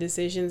opinions and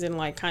decisions and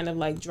like kind of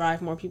like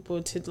drive more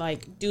people to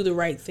like do the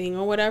right thing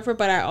or whatever.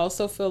 But I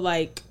also feel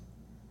like,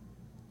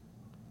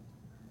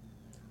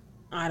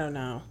 I don't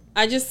know.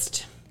 I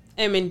just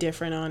am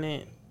indifferent on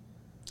it.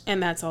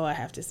 And that's all I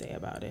have to say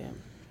about it.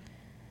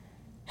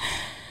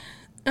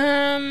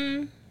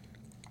 I'm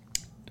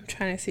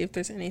trying to see if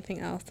there's anything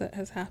else that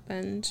has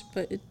happened,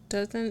 but it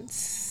doesn't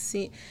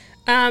seem...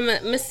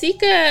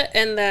 Masika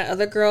and the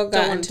other girl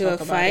got into a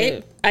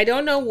fight. I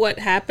don't know what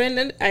happened,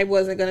 and I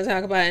wasn't going to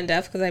talk about it in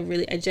depth because I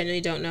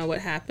genuinely don't know what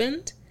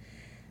happened.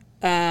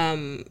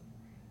 But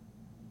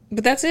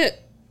that's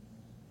it.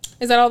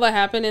 Is that all that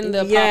happened in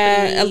the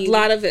a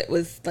lot of it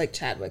was like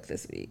Chadwick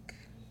this week.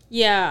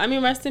 Yeah, I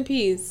mean, rest in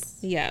peace.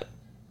 Yeah.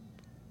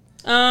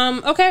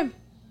 Okay.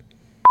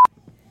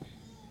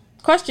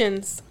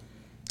 Questions?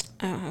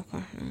 I don't have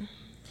questions.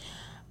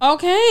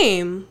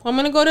 Okay, well, I'm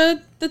gonna go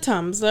to the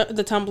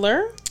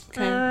Tumblr.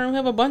 Okay, we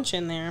have a bunch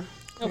in there.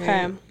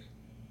 Okay.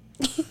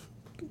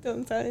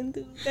 Don't sound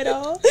enthused at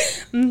all.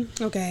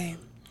 Okay,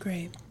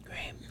 great.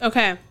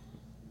 Okay.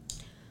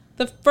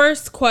 The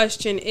first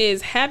question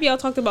is: have y'all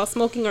talked about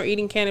smoking or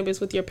eating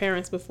cannabis with your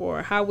parents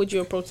before? How would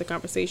you approach the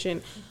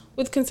conversation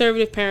with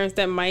conservative parents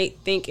that might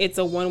think it's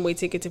a one-way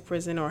ticket to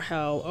prison or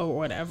hell or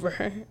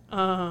whatever?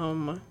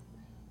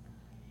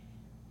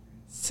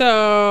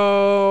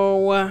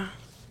 So.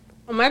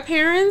 My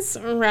parents,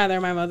 or rather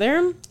my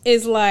mother,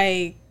 is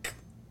like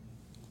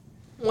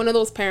one of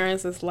those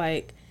parents that's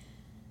like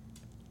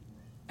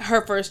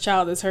her first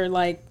child is her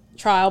like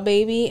trial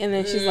baby, and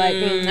then she's like,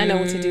 I know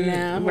what to do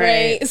now,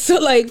 right? So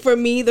like for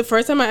me, the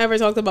first time I ever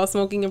talked about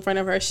smoking in front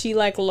of her, she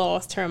like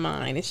lost her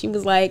mind, and she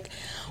was like,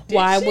 she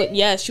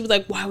was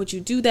like, why would you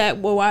do that?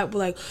 Well, why,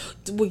 like,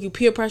 will you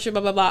peer pressure, blah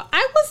blah blah.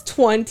 I was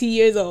 20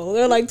 years old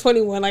or like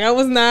 21, like I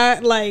was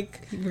not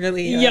like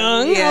really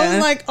young. I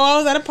was like, I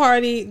was at a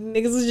party,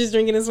 niggas was just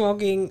drinking and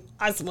smoking,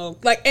 I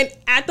smoked, like, and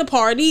at the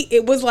party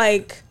it was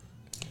like,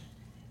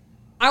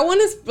 I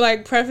want to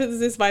like preface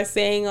this by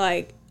saying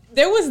like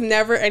there was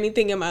never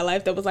anything in my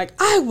life that was like,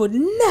 I would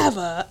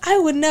never.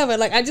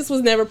 Like, I just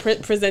was never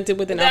presented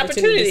with an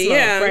opportunity to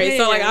smoke, right?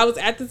 So, like, I was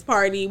at this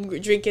party, we were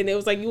drinking. It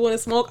was like, you want to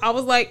smoke? I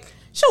was like,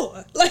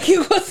 sure. Like,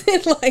 it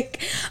wasn't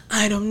like,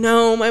 I don't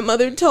know. My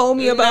mother told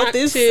me about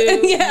this. So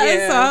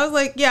I was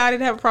like, I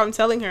didn't have a problem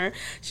telling her.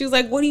 She was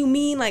like, what do you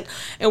mean? Like,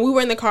 and we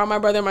were in the car, my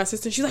brother and my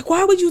sister. She's like,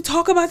 why would you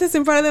talk about this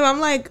in front of them? I'm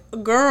like,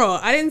 girl,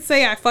 I didn't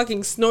say I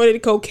fucking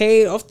snorted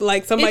cocaine off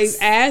like somebody's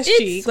ass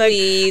cheek. Like,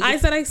 weed. I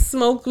said I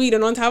smoked weed,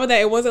 and on top of that,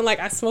 it wasn't like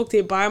I smoked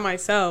it by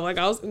myself. Like,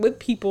 I was with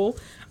people.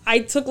 I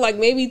took like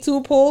maybe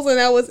 2 pulls, and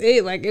that was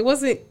it. Like, it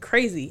wasn't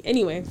crazy.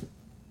 Anyway,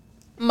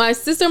 my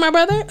sister and my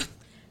brother,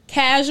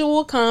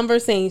 casual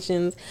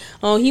conversations.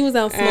 Oh, he was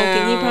out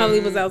smoking. He probably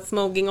was out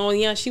smoking. Oh,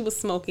 yeah, she was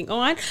smoking. Oh,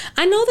 I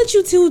know that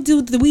you two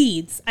do the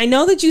weeds. I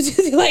know that you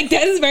two, like,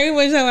 that is very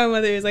much how my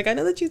mother is. Like, I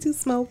know that you two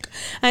smoke.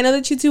 I know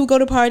that you two go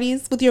to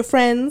parties with your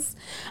friends.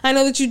 I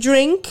know that you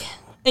drink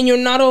and you're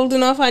not old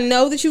enough. I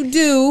know that you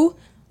do,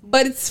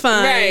 but it's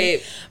fine.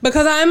 Right.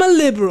 Because I'm a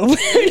liberal. Like,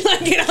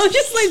 and I was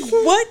just like,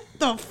 what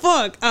the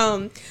fuck?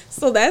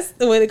 So that's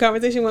the way the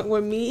conversation went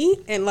with me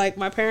and, like,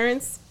 my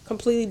parents.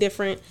 Completely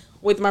different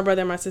with my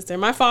brother and my sister.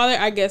 My father,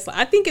 I guess,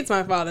 I think it's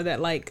my father that,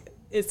 like,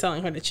 is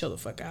telling her to chill the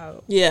fuck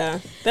out. Yeah,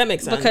 that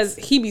makes sense. Because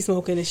he be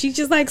smoking and she's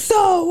just like,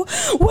 so,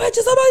 we're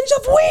just a bunch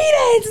of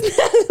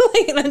weedheads.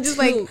 Like, and I'm just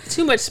like,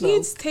 too much smoke.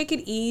 Just take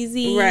it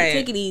easy. Right.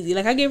 Take it easy.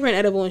 Like, I gave her an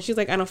edible and she's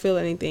like, I don't feel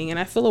anything. And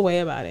I feel a way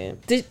about it.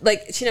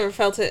 She never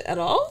felt it at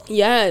all?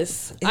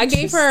 Yes. I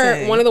gave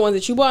her one of the ones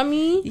that you bought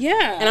me.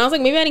 Yeah. And I was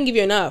like, maybe I didn't give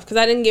you enough because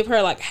I didn't give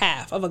her, like,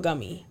 half of a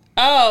gummy.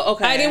 Oh,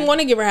 okay. I didn't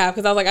want to give her half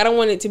because I was like, I don't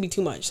want it to be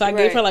too much. So I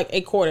gave her like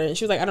a quarter, and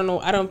she was like, I don't know,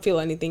 I don't feel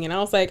anything. And I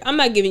was like, I'm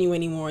not giving you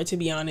any more, to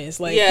be honest.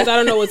 Like, because I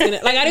don't know what's gonna,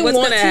 like, I didn't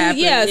want to. Happen.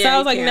 Yeah, so I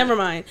was like, never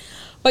mind.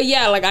 But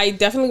yeah, like, I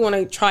definitely want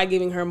to try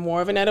giving her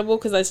more of an edible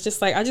because it's just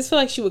like, I just feel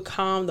like she would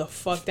calm the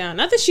fuck down.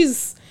 Not that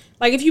she's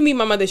like, if you meet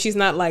my mother, she's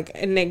not like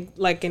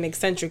an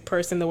eccentric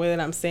person the way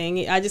that I'm saying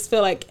it. I just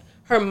feel like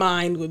her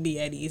mind would be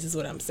at ease, is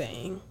what I'm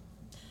saying.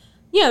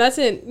 Yeah, that's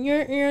it.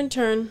 Your in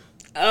turn.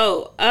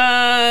 Oh,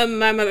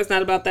 my mother's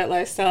not about that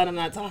lifestyle, and I'm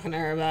not talking to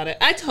her about it.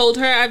 I told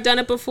her I've done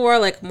it before,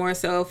 like more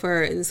so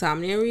for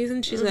insomnia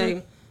reasons. She's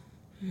like,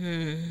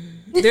 There's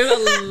a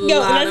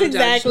lot of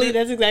judgment.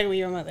 That's exactly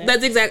your mother.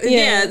 That's exactly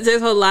yeah.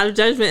 There's a lot of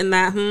judgment in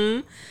that.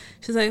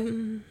 She's like,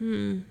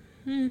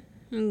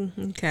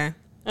 okay.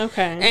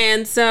 Okay.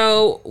 And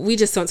so we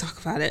just don't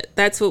talk about it.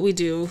 That's what we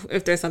do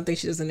if there's something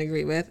she doesn't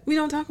agree with. We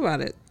don't talk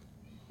about it.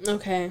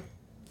 Okay.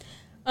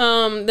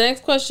 The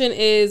next question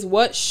is,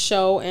 what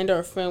show and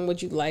or film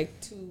would you like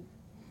to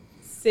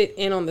sit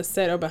in on the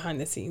set or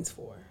behind the scenes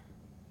for?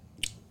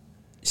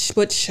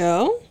 What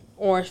show?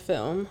 Or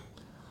film?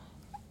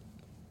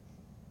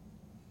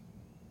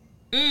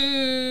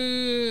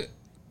 I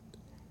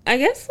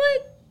guess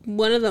like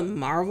one of the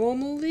Marvel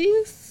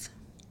movies.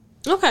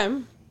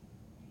 Okay.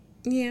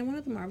 Yeah, one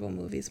of the Marvel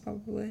movies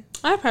probably.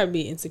 I'd probably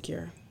be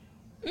Insecure.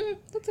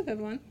 That's a good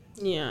one.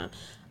 Yeah.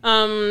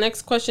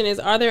 Next question is,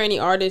 are there any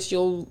artists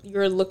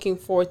you're looking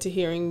forward to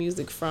hearing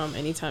music from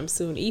anytime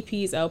soon?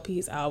 EPs,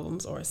 LPs,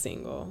 albums, or a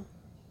single?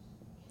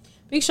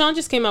 Big Sean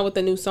just came out with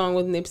a new song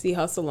with Nipsey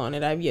Hussle on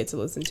it. I've yet to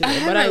listen to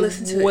it, but I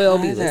will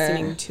be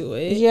listening to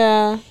it.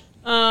 Yeah.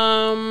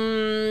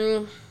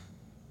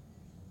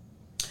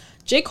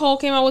 J. Cole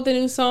came out with a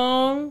new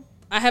song.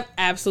 I have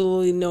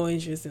absolutely no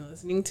interest in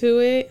listening to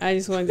it. I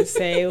just wanted to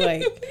say,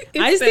 like,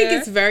 I just think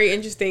it's very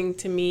interesting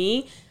to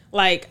me.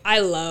 Like,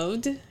 I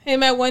loved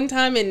him at one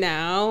time, and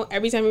now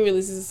every time he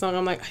releases a song,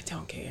 I'm like, I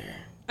don't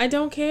care. I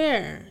don't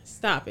care.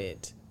 Stop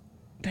it.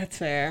 That's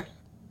fair.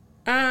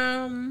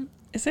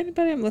 Is there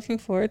anybody I'm looking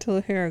forward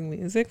to hearing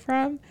music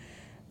from?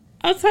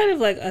 Outside of,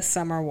 like, a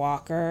Summer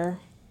Walker.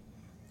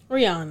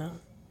 Rihanna.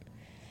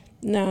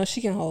 No, she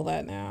can hold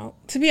that now.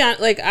 To be honest,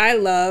 like, I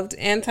loved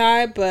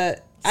Anti,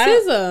 but...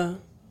 SZA.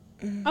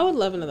 I would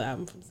love another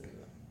album from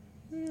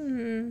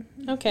SZA.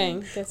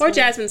 Okay. Or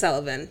Jasmine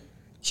Sullivan.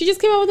 She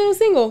just came out with a new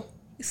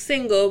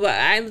single, but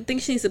I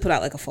think she needs to put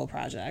out like a full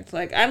project.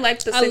 Like, I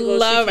liked the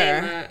single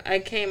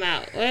I came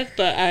out with,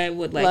 but I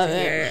would like to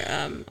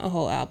hear a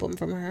whole album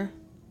from her.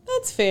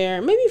 That's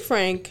fair. Maybe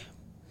Frank.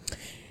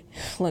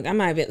 Look, I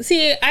might be.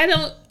 See, I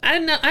don't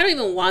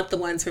even want the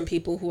ones from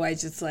people who I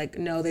just like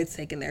know they've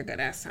taken their good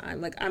ass time.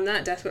 Like, I'm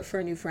not desperate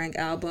for a new Frank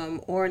album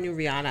or a new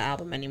Rihanna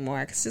album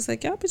anymore. Cause it's just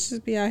like, y'all bitches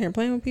just be out here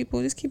playing with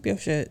people. Just keep your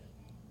shit.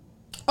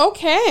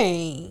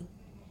 Okay.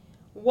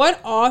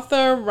 What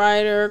author,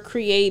 writer,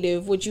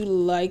 creative would you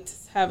like to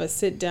have a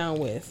sit down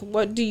with?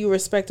 What do you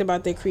respect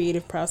about their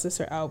creative process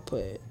or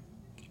output?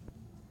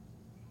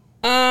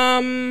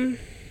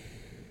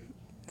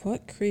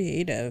 What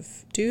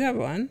creative? Do you have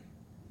one?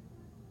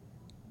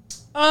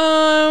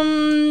 Let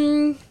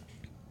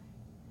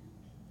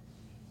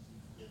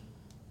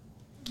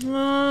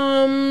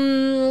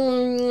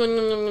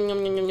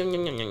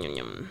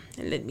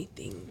me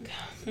think.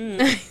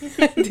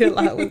 I did a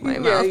lot with my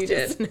mouth. You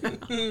did.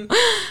 You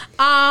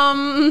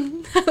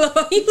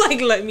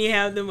like let me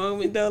have the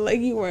moment though,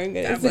 like you weren't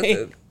gonna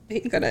say.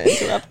 Gonna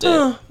interrupt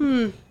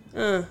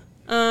it.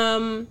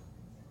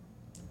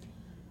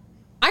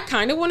 I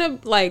kind of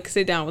want to like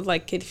sit down with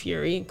like Kid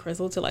Fury and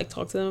Crystal to like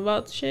talk to them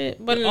about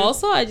shit, but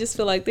also I just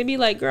feel like they'd be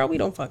like, "Girl, we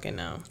don't fucking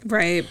know."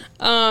 Right.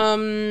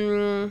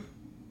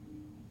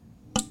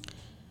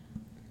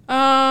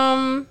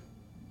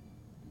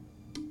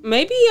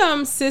 Maybe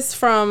sis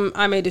from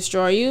I May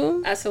Destroy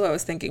You. That's what I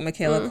was thinking,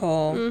 Michaela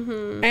Cole.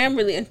 I am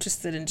really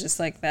interested in just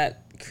like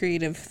that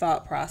creative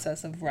thought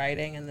process of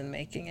writing and then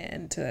making it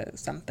into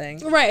something.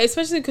 Right,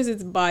 especially because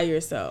it's by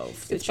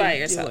yourself. It's by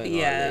yourself,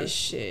 yeah. All this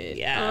shit.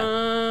 Yeah.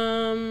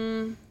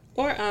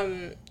 Or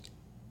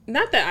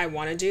not that I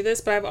want to do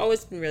this, but I've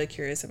always been really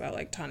curious about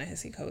like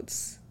Ta-Nehisi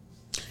Coates'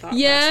 thought process.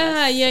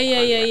 Yeah.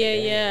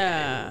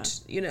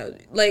 And, you know,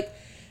 like,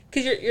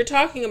 because you're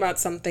talking about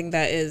something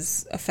that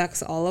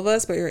affects all of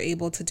us, but you're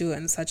able to do it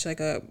in such like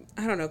a,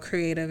 I don't know,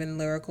 creative and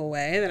lyrical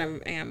way that I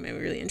am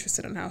really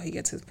interested in how he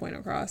gets his point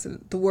across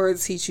and the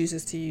words he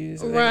chooses to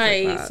use.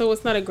 Right. Like so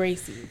it's not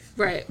aggressive.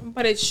 Right.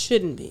 But it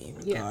shouldn't be.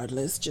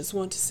 Regardless, just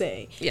want to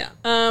say. Yeah.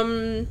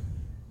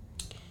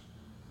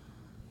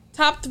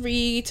 Top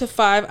 3 to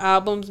 5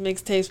 albums,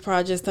 mixtapes,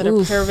 projects that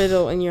are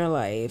pivotal in your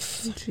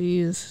life.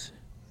 Jeez.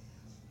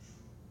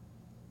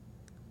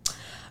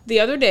 The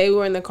other day, we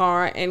were in the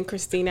car, and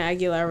Christina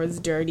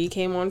Aguilera's Dirty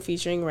came on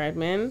featuring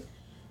Redman.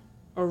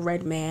 Or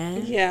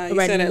Redman. Yeah, you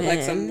said it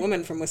like some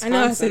woman from Wisconsin. I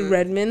know, I said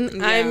Redman.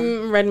 Yeah.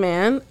 I'm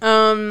Redman.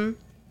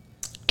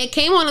 It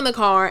came on in the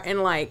car,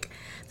 and, like,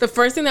 the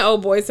first thing that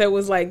old boy said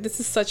was, like, this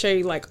is such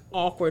a, like,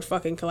 awkward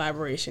fucking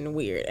collaboration.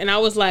 Weird. And I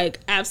was, like,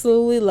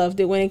 absolutely loved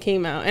it when it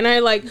came out. And I,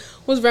 like,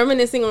 was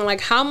reminiscing on,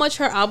 like, how much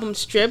her album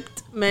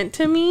Stripped meant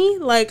to me.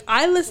 Like,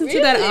 I listened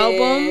to that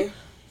album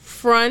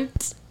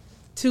front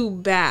to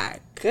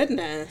back.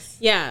 Goodness.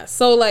 Yeah,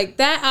 so like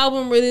that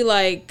album really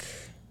like,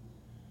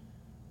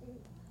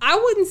 I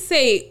wouldn't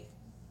say,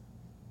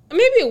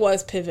 maybe it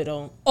was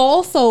pivotal.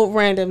 Also,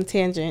 random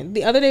tangent.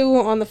 The other day we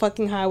were on the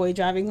fucking highway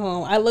driving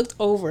home. I looked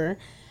over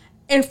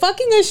and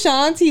fucking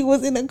Ashanti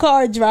was in the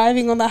car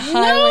driving on the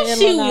highway. No,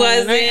 she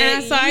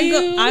wasn't. So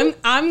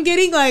I'm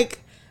getting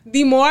like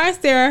the more I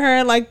stare at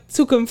her, like,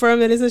 to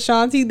confirm that it's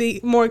Ashanti, the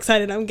more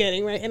excited I'm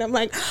getting, right? And I'm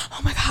like,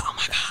 oh my god,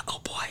 oh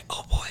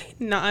boy.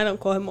 No, I don't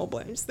call him oh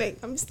boy. I'm just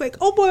like,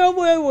 oh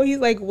boy. He's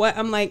like, what?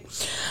 I'm like,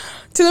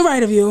 to the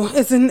right of you,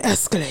 it's an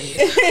Escalade.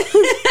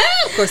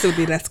 Of course it would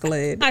be an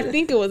Escalade. I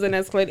think it was an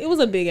Escalade. It was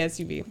a big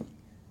SUV.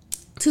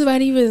 To the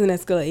right of you is an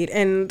Escalade.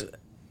 And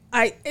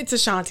it's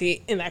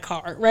Ashanti in that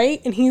car,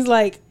 right? And he's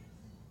like,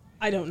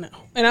 I don't know.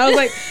 And I was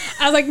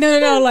like,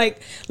 no,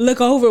 like, look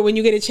over when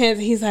you get a chance.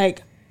 And he's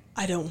like,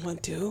 I don't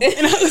want to.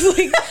 And I was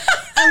like,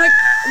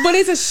 but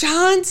it's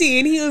Ashanti.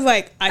 And he was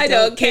like, I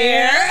don't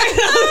care. And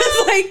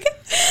I was like,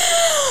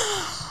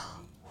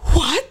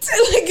 what?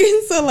 Like,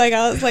 and so, like,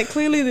 I was like,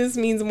 clearly this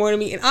means more to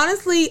me. And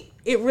honestly,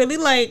 it really,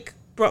 like,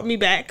 brought me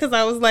back. Because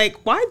I was like,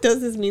 why does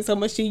this mean so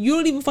much to you? You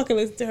don't even fucking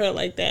listen to her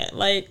like that.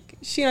 Like,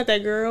 she not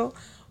that girl.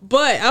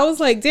 But I was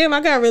like, damn,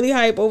 I got really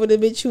hype over the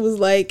bitch who was,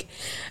 like,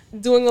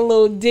 doing a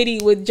little ditty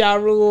with Ja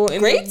Rule and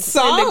great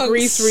song. The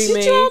Grease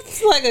remake. She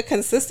dropped like a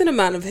consistent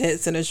amount of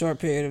hits in a short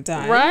period of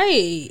time.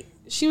 Right.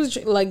 She was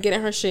like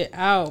getting her shit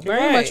out.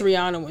 Very much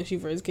Rihanna when she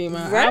first came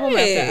out. Right. Album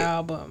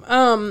after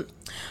album.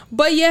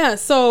 But yeah,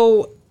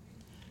 so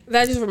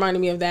that just reminded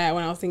me of that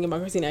when I was thinking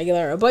about Christina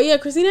Aguilera. But yeah,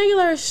 Christina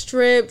Aguilera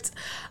stripped.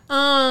 A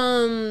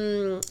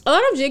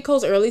lot of J.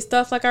 Cole's early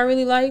stuff, like, I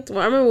really liked. Well,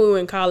 I remember when we were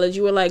in college,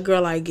 you were like,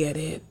 girl, I get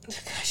it.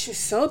 She was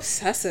so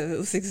obsessive. It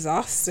was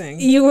exhausting.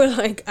 You were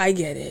like, I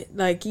get it.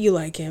 Like, you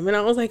like him. And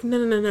I was like,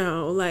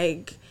 no.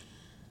 Like,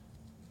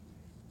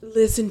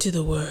 listen to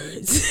the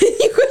words.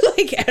 You were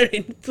like,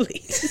 Erin,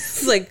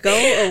 please. Like, go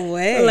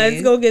away.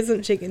 Let's go get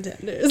some chicken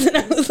tenders. And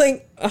I was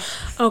like,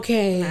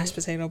 okay. Mashed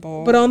potato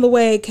bowl. But on the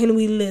way, can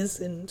we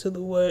listen to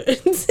the words?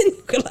 And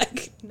you were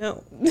like,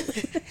 no.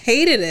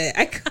 Hated it.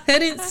 I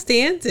couldn't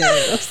stand it.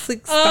 I was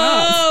like,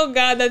 stop. Oh,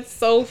 God, that's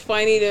so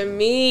funny to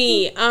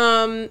me.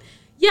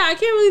 Yeah, I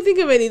can't really think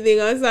of anything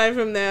aside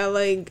from that.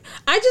 Like,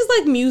 I just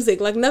like music.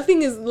 Like,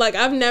 nothing is, like,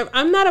 I'm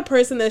not a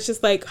person that's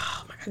just like,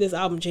 oh my God, this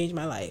album changed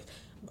my life.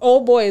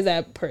 Old Boy is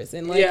that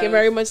person. Like, it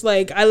very much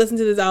like, I listened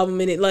to this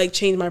album and it, like,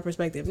 changed my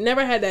perspective.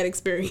 Never had that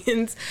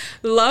experience.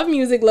 Love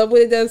music, love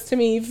what it does to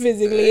me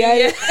physically.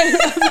 I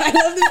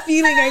love the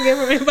feeling I get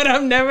from it, but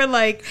I'm never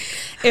like,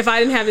 if I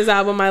didn't have this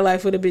album, my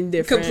life would have been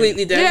different.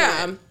 Completely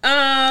different.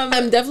 Yeah.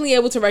 I'm definitely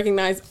able to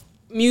recognize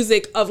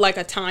music of, like,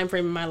 a time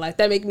frame in my life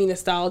that make me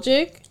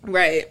nostalgic.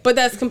 Right. But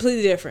that's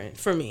completely different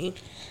for me.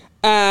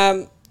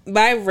 My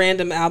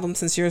random album,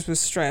 since yours was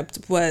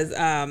stripped, was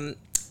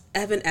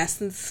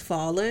Evanescence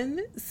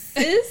Fallen.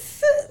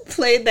 Sis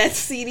played that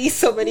CD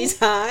so many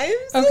times.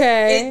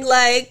 Okay. It,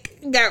 like,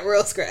 got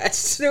real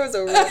scratched. There was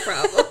a real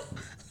problem.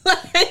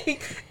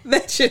 Like,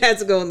 that shit had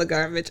to go in the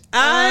garbage.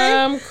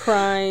 I'm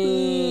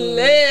crying.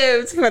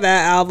 Lived for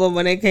that album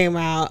when it came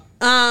out.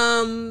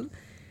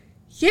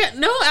 Yeah,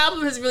 no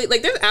album has really,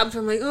 like, there's albums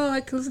I'm like, oh,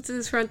 I can listen to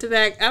this front to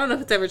back. I don't know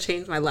if it's ever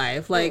changed my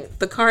life. Like,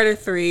 the Carter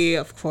 3,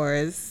 of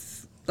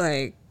course,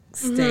 like,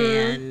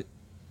 Stan.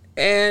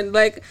 And,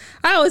 like,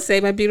 I always say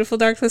My Beautiful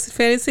Dark Twisted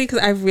Fantasy because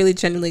I really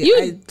genuinely,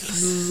 I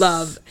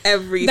love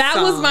every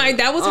song.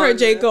 That was her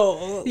J.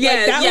 Cole.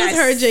 Yeah, that was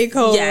her J.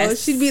 Cole.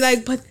 Yes. She'd be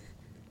like, but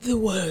the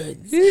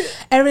words,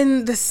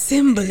 Erin, the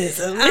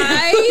symbolism.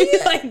 I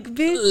like,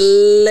 bitch,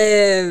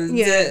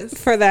 lived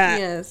for that.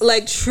 Yes.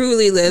 Like,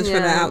 truly lived for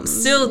that album.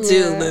 Still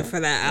do live for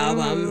that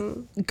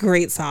album.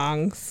 Great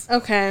songs.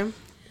 Okay.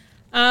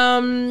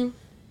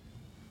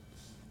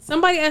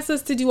 Somebody asked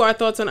us to do our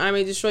thoughts on I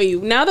May Destroy You.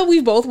 Now that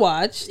we've both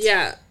watched.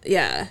 Yeah.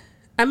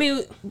 I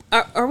mean,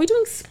 are we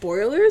doing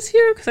spoilers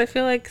here? Because I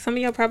feel like some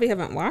of y'all probably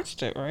haven't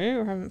watched it, right?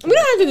 Or haven't. We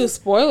don't have to do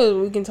spoilers.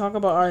 We can talk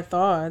about our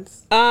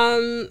thoughts.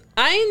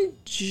 I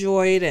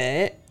enjoyed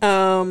it.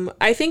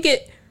 I think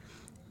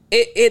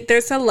it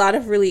there's a lot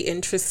of really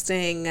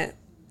interesting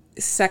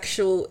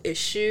sexual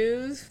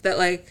issues that,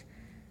 like,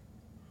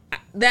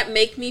 that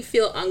make me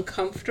feel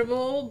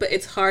uncomfortable, but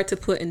it's hard to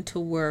put into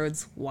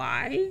words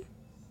why.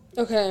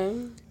 Okay.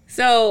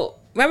 So,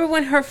 remember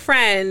when her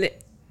friend,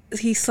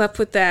 he slept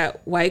with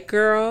that white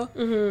girl,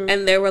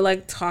 and they were,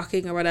 like,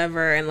 talking or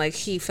whatever, and, like,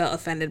 he felt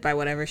offended by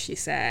whatever she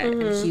said,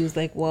 and he was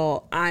like,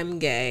 well, I'm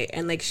gay,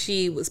 and, like,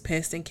 she was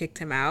pissed and kicked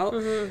him out.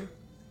 I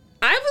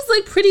was,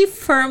 like, pretty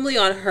firmly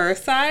on her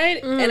side,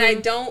 and I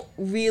don't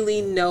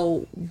really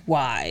know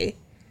why,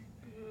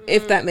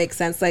 if that makes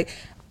sense. Like,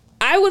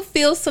 I would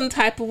feel some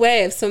type of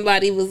way if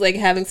somebody was, like,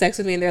 having sex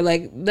with me and they're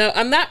like, no,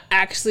 I'm not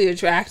actually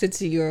attracted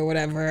to you or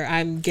whatever.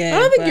 I'm gay. I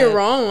don't think you're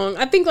wrong.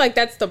 I think, like,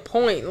 that's the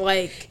point.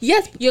 Like,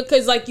 yes,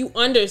 because, like, you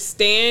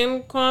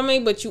understand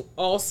Kwame, but you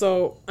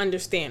also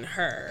understand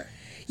her.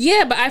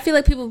 Yeah, but I feel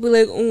like people will be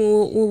like,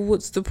 oh, well,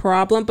 what's the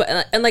problem?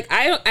 But, and, like,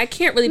 I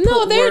can't really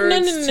put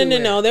words to it.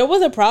 No. There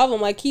was a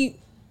problem. Like,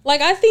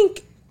 I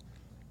think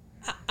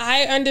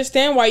I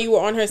understand why you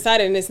were on her side,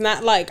 and it's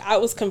not like I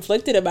was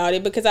conflicted about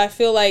it, because I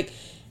feel like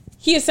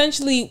he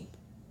essentially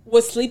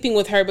was sleeping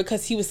with her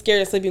because he was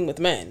scared of sleeping with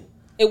men.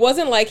 It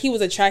wasn't like he was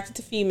attracted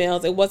to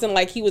females. It wasn't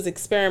like he was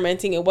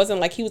experimenting. It wasn't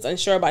like he was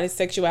unsure about his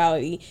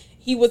sexuality.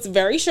 He was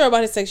very sure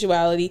about his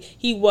sexuality.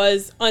 He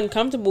was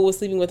uncomfortable with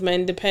sleeping with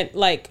men,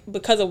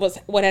 because of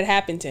what had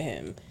happened to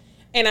him.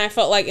 And I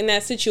felt like in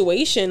that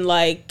situation,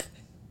 like,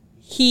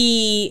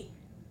 he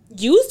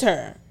used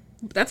her.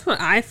 That's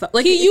what I felt.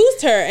 Like, he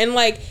used her. And,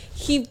 like,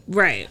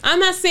 Right. I'm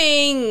not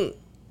saying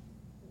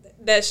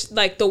that,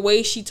 like, the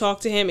way she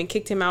talked to him and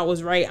kicked him out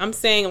was right. I'm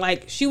saying,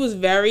 like, she was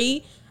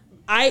very...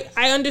 I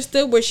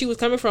understood where she was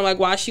coming from, like,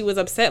 why she was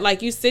upset.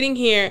 Like, you sitting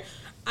here...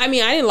 I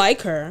mean, I didn't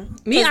like her.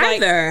 Me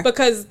either. Like,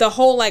 because the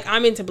whole, like,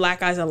 I'm into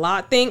black guys a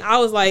lot thing, I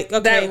was like, okay.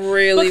 That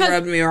really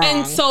rubbed me wrong.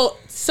 And so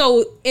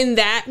in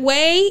that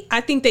way, I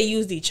think they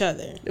used each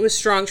other. It was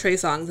strong Trey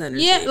Songz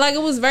energy. Yeah, like,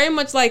 it was very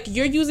much like,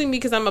 you're using me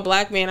because I'm a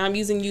black man. I'm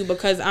using you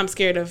because I'm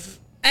scared of...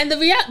 And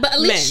but at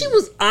least she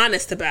was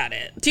honest about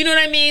it. Do you know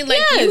what I mean?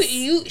 Like,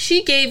 yes.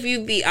 She gave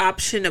you the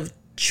option of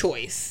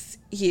choice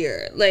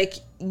here. Like,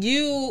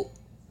 but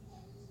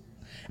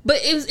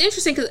it was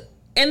interesting because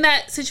in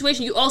that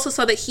situation, you also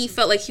saw that he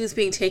felt like he was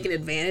being taken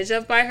advantage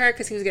of by her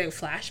because he was getting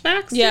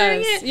flashbacks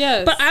during it.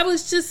 Yes. But I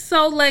was just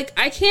so, like,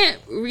 I can't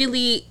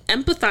really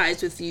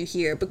empathize with you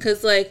here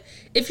because, like,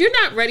 if you're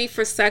not ready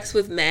for sex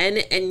with men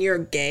and you're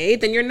gay,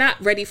 then you're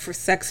not ready for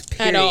sex,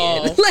 period. At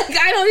all. Like,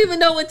 I don't even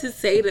know what to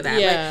say to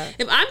that. Yeah. Like,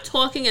 if I'm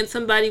talking and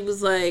somebody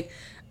was like,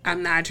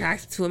 I'm not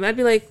attracted to him, I'd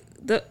be like,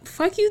 the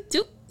fuck you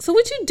do? So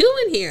what you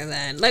doing here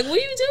then? Like, what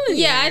are you doing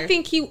here? I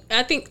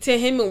think to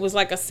him it was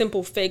like a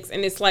simple fix,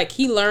 and it's like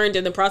he learned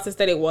in the process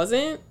that it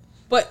wasn't.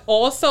 But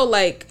also,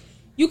 like,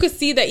 you could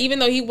see that even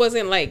though he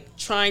wasn't, like,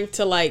 trying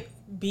to, like,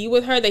 be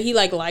with her, that he,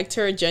 like, liked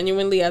her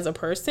genuinely as a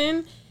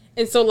person.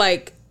 And so,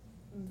 like,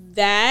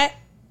 that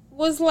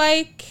was,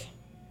 like,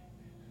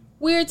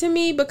 weird to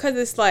me because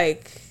it's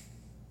like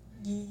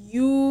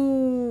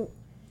you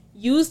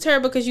used her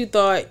because you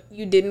thought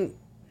you didn't...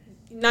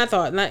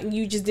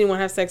 you just didn't want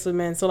to have sex with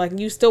men. So, like,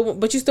 you still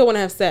want to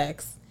have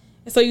sex.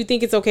 And so you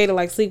think it's okay to,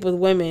 like, sleep with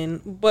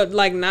women, but,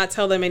 like, not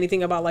tell them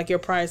anything about, like, your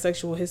prior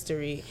sexual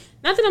history.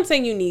 Not that I'm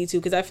saying you need to,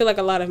 because I feel like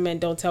a lot of men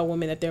don't tell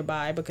women that they're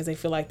bi because they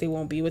feel like they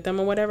won't be with them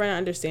or whatever. And I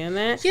understand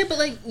that. Yeah, but,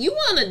 like, you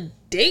want to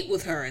date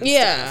with her and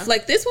stuff.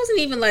 Like, this wasn't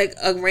even, like,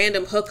 a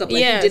random hookup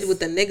like you did with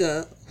the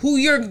nigga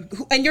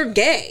and you're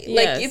gay.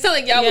 Like, it's not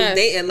like y'all was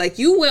dating. Like,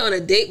 you went on a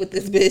date with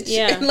this bitch.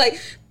 Yeah. And, like,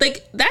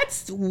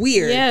 that's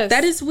weird. Yes.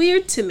 That is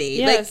weird to me.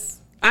 Yes.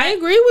 Like, I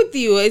agree with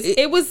you.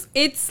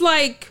 It's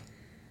like...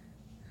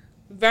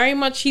 very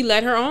much he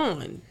led her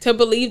on to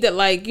believe that,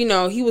 like, you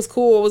know, he was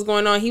cool, what was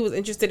going on, he was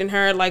interested in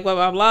her, like, blah,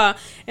 blah, blah.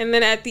 And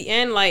then at the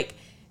end, like,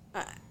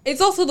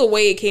 it's also the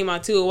way it came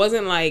out, too. It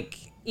wasn't, like,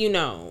 you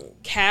know,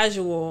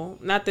 casual.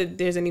 Not that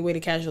there's any way to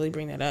casually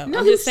bring that up. No,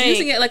 I'm he just was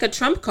using it like a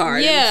trump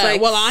card. Yeah,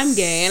 like, well, I'm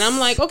gay. And I'm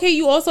like, okay,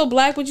 you also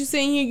black, but you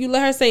saying here, you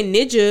let her say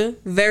ninja.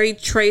 Very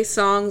Trey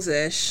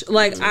Songz-ish.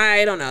 Like,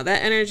 I don't know.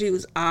 That energy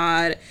was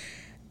odd.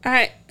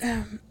 I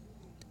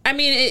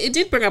mean, it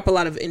did bring up a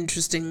lot of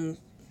interesting,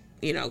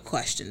 you know,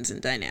 questions and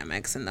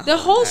dynamics, and the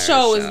whole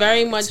show is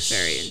very much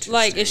very interesting.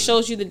 Like, it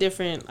shows you the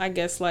different, I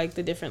guess, like,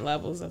 the different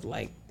levels of,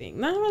 like, things.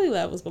 Not really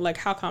levels, but, like,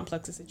 how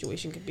complex a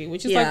situation could be,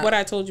 which is like what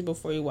I told you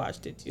before you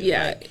watched it too.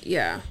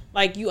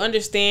 Like, you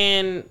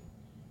understand,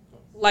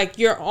 like,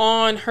 you're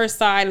on her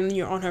side and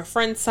you're on her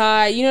friend's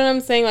side, you know what I'm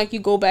saying? Like, you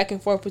go back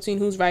and forth between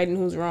who's right and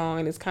who's wrong,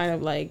 and it's kind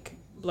of like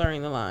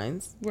blurring the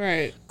lines.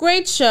 Right.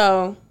 Great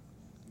show.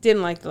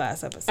 Didn't like the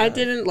last episode. I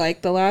didn't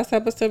like the last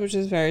episode, which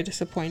is very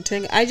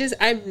disappointing.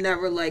 I've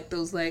never liked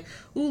those, like,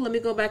 ooh, let me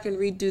go back and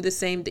redo the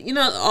same thing. You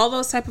know, all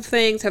those type of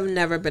things have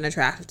never been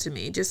attractive to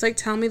me. Just, like,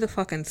 tell me the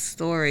fucking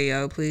story,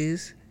 yo,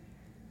 please.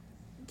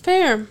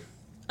 Fair.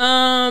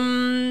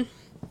 Somebody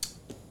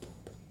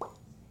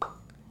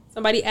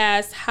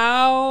asked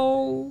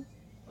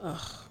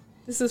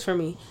this is for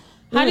me.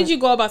 How did you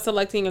go about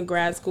selecting a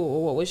grad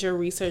school? What was your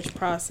research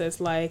process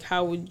like?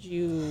 What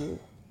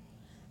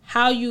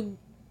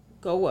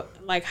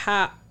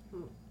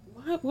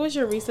was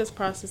your research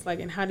process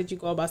like, and how did you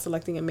go about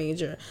selecting a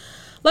major?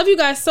 Love you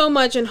guys so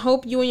much, and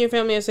hope you and your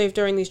family are safe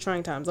during these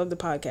trying times. Love the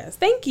podcast.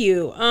 Thank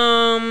you.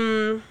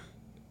 I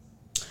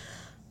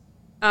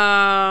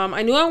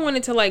knew I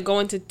wanted to, like, go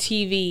into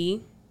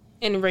TV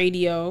and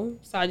radio,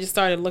 so I just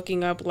started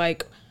looking up,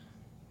 like,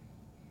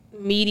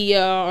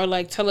 media or,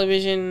 like,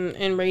 television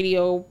and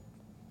radio-esque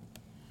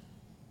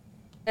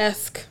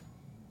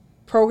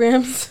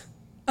programs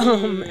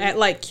at,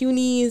 like,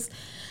 CUNY's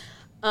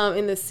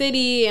in the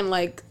city, and,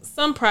 like,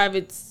 some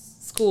private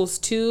schools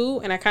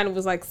too. And I kind of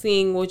was, like,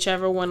 seeing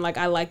whichever one, like,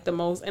 I liked the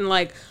most. And,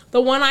 like, the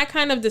one I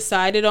kind of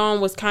decided on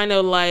was kind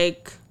of,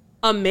 like,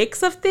 a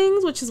mix of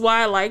things, which is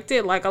why I liked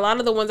it. Like, a lot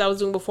of the ones I was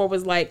doing before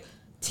was, like,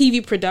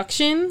 TV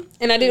production,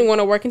 and I didn't want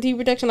to work in TV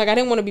production. Like, I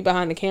didn't want to be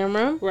behind the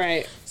camera.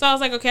 Right. So I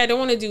was like, okay, I don't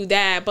want to do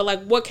that, but,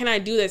 like, what can I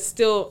do that's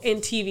still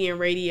in TV and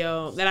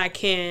radio that I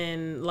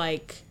can,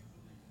 like,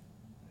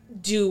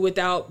 do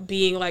without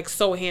being, like,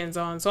 so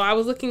hands-on? So I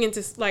was looking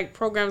into, like,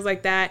 programs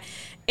like that,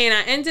 and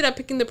I ended up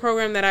picking the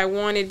program that I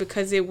wanted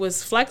because it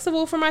was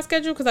flexible for my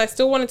schedule, because I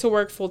still wanted to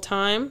work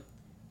full-time,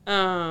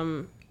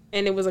 and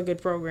it was a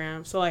good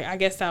program. So, like, I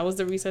guess that was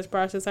the research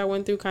process I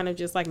went through, kind of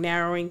just, like,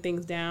 narrowing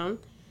things down.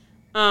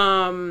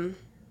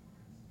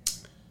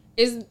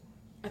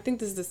 I think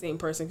this is the same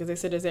person because they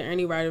said, is there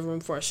any writer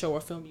room for a show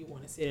or film you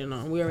want to sit in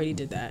on? We already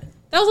did that.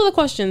 That was all the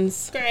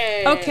questions.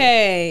 Great.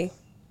 Okay.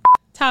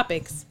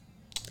 Topics.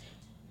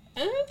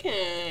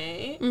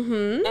 Okay.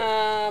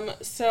 Mm-hmm.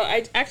 So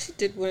I actually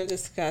did want to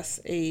discuss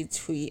a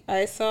tweet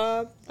I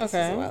saw. This was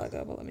a while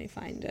ago, but let me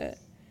find it.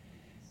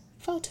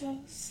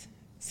 Photos.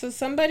 So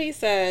somebody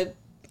said,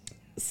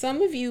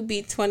 some of you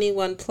be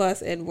 21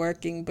 plus and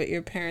working, but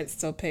your parents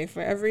still pay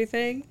for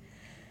everything.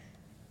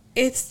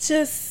 It's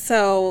just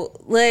so,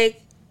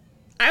 like,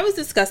 I was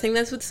discussing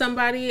this with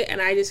somebody, and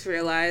I just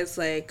realized,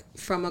 like,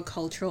 from a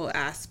cultural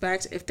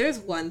aspect, if there's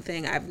one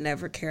thing I've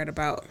never cared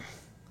about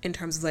in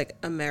terms of, like,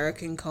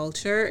 American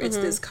culture, it's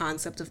this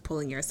concept of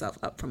pulling yourself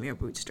up from your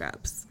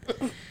bootstraps.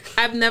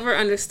 I've never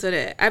understood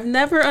it. I've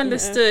never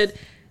understood,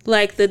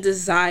 like, the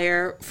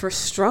desire for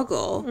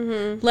struggle.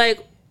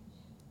 Like,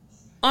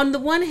 on the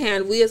one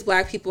hand, we as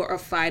Black people are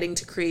fighting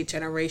to create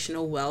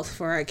generational wealth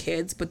for our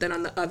kids, but then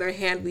on the other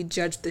hand, we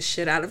judge the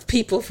shit out of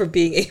people for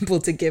being able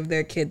to give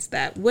their kids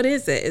that. What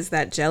is it? Is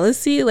that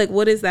jealousy? Like,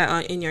 what is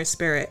that in your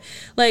spirit?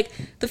 Like,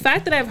 the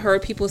fact that I've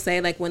heard people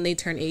say, like, when they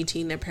turn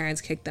 18, their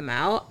parents kick them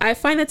out, I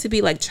find it to be,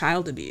 like,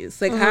 child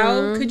abuse. Like,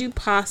 how could you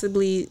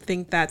possibly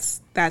think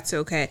that's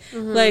okay?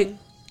 Like,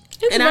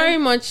 it's very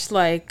much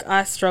like,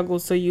 I struggle,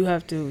 so you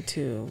have to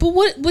too.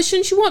 But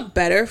shouldn't you want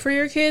better for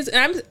your kids?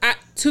 And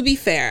to be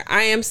fair,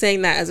 I am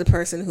saying that as a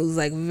person who's,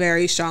 like,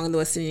 very strong in the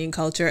West Indian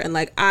culture, and,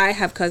 like, I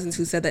have cousins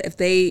who said that if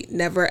they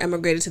never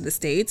emigrated to the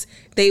States,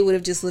 they would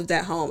have just lived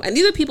at home. And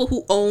these are people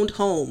who owned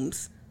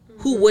homes,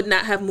 who would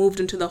not have moved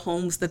into the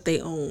homes that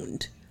they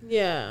owned.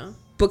 Yeah.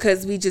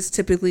 Because we just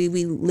typically,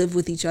 we live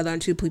with each other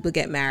until people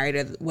get married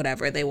or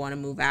whatever, they want to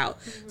move out.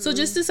 So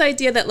just this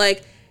idea that,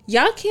 like,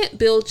 y'all can't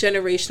build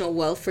generational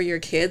wealth for your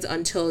kids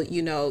until,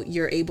 you know,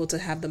 you're able to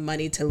have the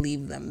money to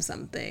leave them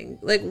something.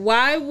 Like,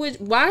 why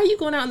are you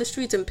going out on the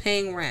streets and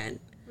paying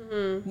rent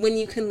when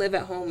you can live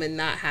at home and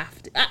not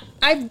have to?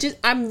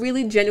 I'm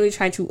really genuinely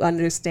trying to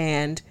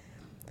understand.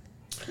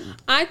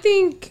 I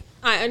think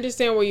I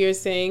understand what you're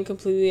saying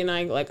completely, and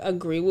I, like,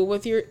 agree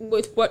with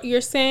what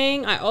you're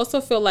saying. I also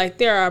feel like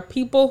there are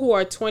people who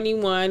are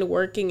 21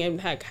 working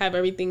and have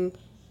everything,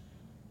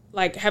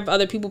 like, have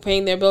other people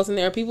paying their bills, and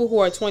there are people who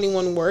are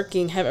 21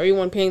 working, have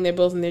everyone paying their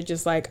bills, and they're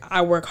just like,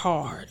 I work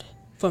hard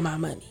for my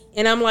money.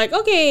 And I'm like,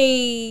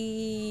 okay,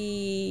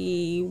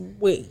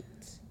 wait.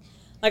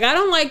 Like, I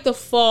don't like the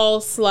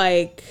false,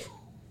 like,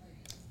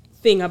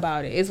 thing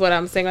about it, is what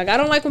I'm saying. Like, I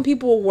don't like when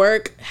people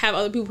work, have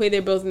other people pay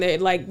their bills, and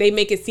they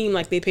make it seem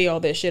like they pay all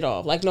their shit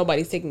off, like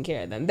nobody's taking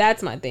care of them.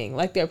 That's my thing.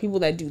 Like, there are people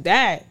that do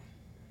that.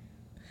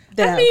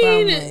 I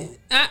mean,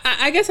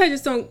 I guess I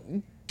just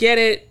don't get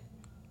it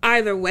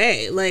either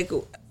way. Like,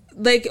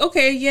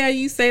 okay, yeah,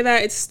 you say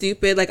that, it's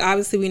stupid. Like,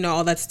 obviously we know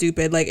all that's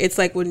stupid. Like, it's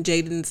like when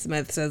Jaden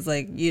Smith says,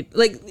 like, it's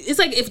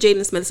like if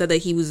Jaden Smith said that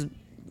he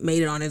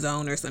made it on his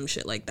own or some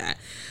shit like that.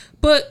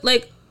 But,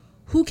 like,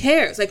 who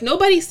cares? Like,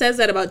 nobody says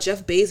that about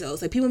Jeff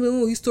Bezos. Like, people be,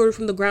 oh, he started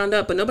from the ground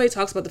up, but nobody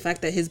talks about the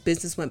fact that his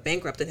business went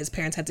bankrupt and his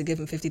parents had to give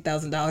him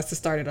 $50,000 to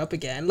start it up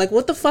again. Like,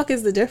 what the fuck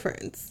is the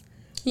difference?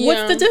 Yeah.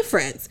 What's the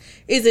difference?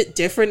 Is it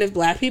different if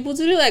Black people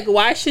do it? Like,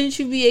 why shouldn't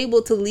you be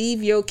able to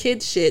leave your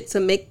kids shit to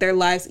make their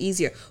lives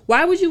easier?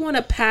 Why would you want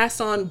to pass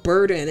on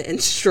burden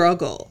and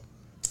struggle?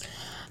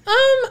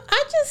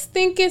 I just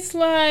think it's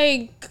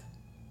like,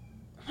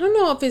 I don't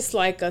know if it's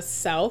like a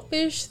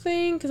selfish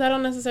thing, because I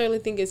don't necessarily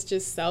think it's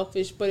just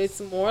selfish, but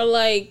it's more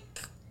like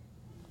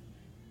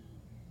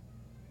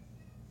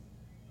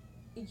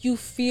you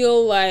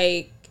feel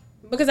like,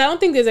 because I don't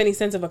think there's any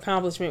sense of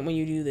accomplishment when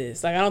you do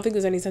this. Like, I don't think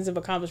there's any sense of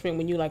accomplishment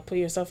when you, like, put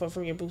yourself up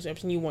from your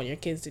bootstraps and you want your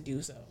kids to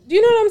do so. Do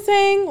you know what I'm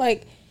saying?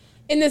 Like,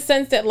 in the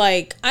sense that,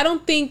 like, I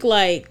don't think,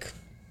 like,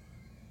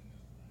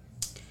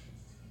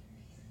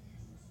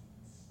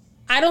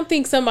 I don't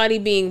think somebody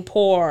being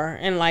poor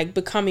and, like,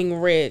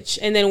 becoming rich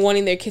and then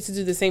wanting their kids to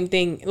do the same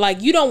thing,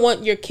 like, you don't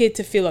want your kid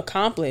to feel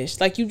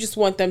accomplished. Like, you just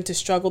want them to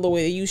struggle the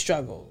way that you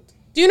struggled.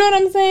 Do you know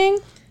what I'm saying?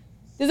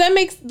 Does that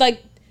make,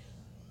 like,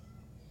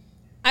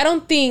 I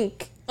don't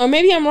think, or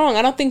maybe I'm wrong,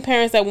 I don't think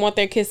parents that want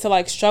their kids to,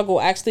 like, struggle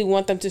actually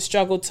want them to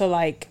struggle to,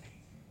 like,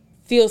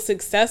 feel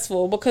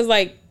successful, because,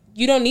 like,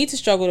 you don't need to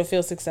struggle to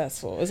feel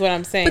successful, is what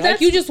I'm saying. But,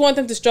 like, you just want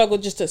them to struggle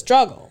just to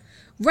struggle.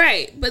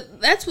 Right, but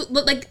that's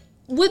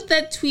what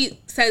that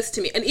tweet says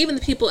to me, and even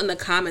the people in the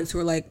comments who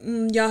are like,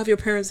 y'all have your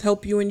parents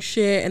help you and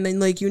shit, and then,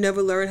 like, you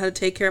never learn how to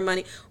take care of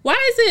money. Why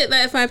is it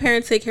that if my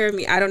parents take care of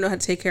me, I don't know how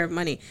to take care of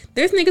money?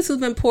 There's niggas who've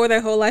been poor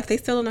their whole life, they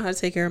still don't know how to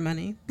take care of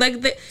money. Like,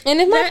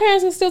 and if my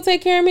parents would still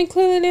take care of me,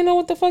 clearly they know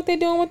what the fuck they're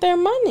doing with their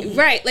money.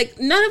 Right, like,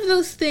 none of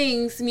those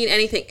things mean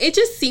anything. It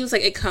just seems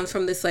like it comes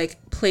from this, like,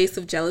 place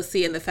of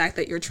jealousy and the fact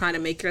that you're trying to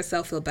make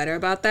yourself feel better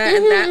about that,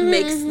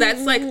 and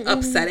that's, like,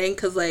 upsetting,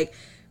 because, like,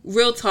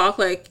 real talk,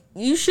 like,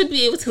 you should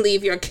be able to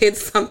leave your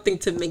kids something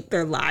to make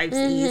their lives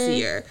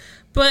easier.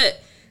 But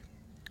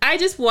I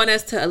just want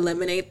us to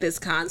eliminate this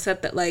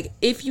concept that, like,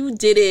 if you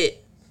did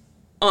it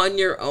on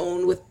your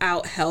own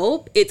without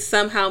help, it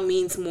somehow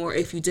means more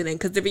if you didn't.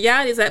 Because the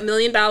reality is that $1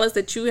 million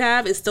that you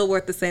have is still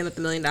worth the same as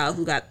the $1 million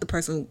who got the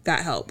person who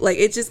got help. Like,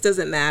 it just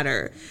doesn't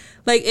matter.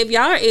 Like, if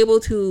y'all are able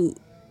to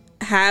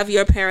have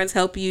your parents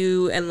help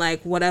you and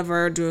like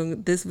whatever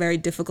during this very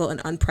difficult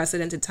and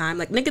unprecedented time,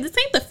 like, nigga, this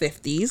ain't the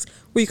 50s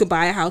where you could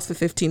buy a house for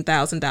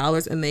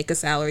 $15,000 and make a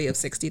salary of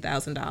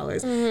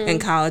 $60,000 and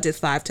college is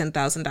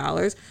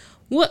 $10,000.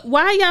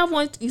 Why y'all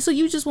want? So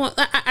you just want?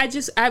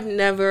 I've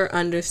never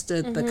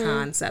understood the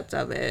concept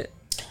of it.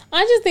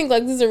 I just think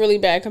like this is a really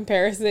bad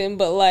comparison,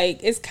 but like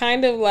it's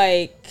kind of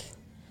like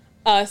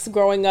us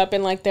growing up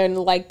in like the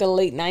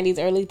late 90s,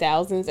 early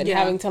 2000s, and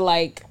having to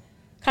like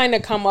kind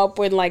of come up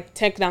with like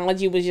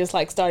technology was just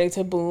like starting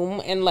to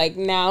boom, and like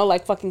now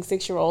like fucking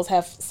 6-year-olds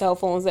have cell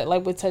phones that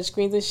like with touch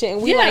screens and shit,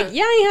 and we like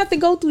y'all ain't have to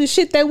go through the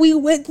shit that we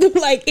went through.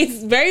 Like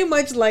it's very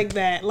much like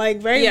that, like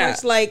very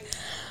much like,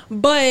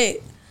 but.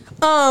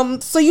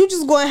 So you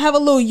just go and have a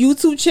little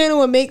YouTube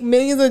channel and make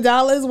millions of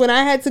dollars when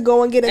I had to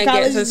go and get a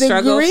college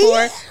degree?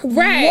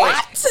 Right.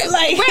 What?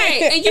 Like,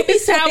 right. And you be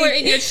sour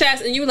in your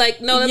chest and you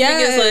like, no, the thing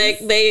is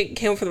like, they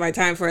came for the right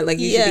time for it. Like,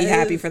 you should be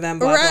happy for them,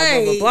 blah, blah,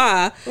 blah,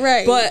 blah, blah.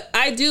 Right. But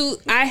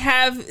I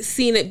have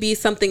seen it be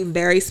something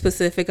very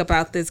specific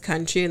about this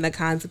country and the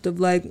concept of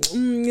like,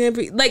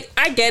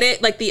 I get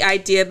it. Like the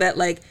idea that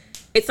like,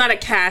 it's not a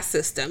caste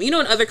system. You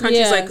know, in other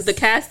countries, like, the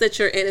caste that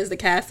you're in is the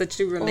caste that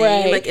you remain.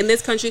 Right. Like, in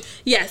this country,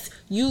 yes,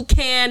 you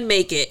can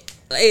make it.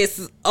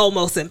 It's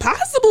almost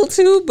impossible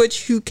to,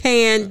 but you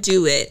can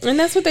do it. And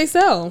that's what they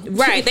sell.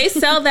 Right. They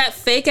sell that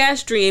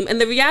fake-ass dream. And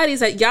the reality is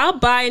that y'all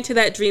buy into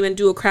that dream and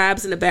do a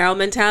crabs in a barrel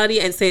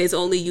mentality and say it's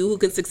only you who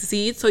can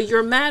succeed. So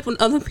you're mad when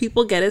other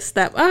people get a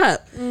step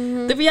up.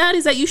 The reality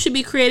is that you should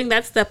be creating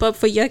that step up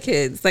for your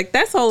kids. Like,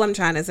 that's all I'm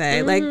trying to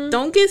say. Like,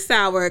 don't get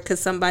sour because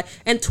somebody...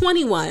 And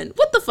 21.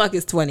 What the fuck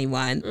is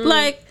 21?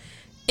 Like...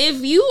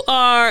 If you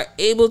are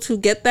able to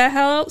get that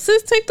help,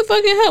 sis, take the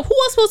fucking help. Who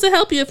else supposed to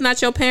help you if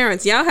not your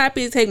parents? Y'all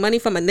happy to take money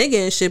from a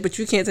nigga and shit, but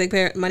you can't take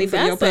money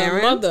from your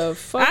parents.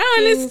 I don't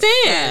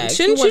understand.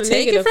 Shouldn't you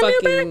take it from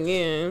your parents?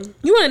 Yeah.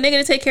 You want a nigga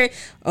to take care of...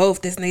 Oh,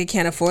 if this nigga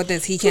can't afford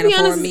this, he can't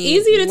afford me.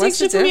 It's easier to take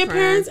shit from your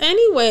parents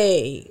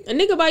anyway. A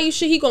nigga buy you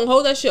shit, he gonna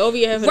hold that shit over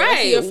your head for the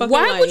rest of your fucking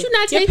life. Why would you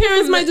not take your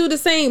parents might do the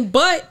same,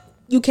 but...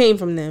 You came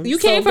from them. You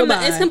came from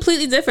them. It's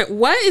completely different.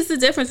 What is the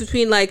difference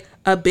between like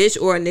a bitch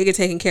or a nigga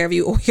taking care of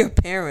you or your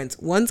parents?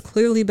 One's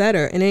clearly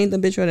better and it ain't the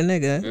bitch or the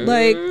nigga.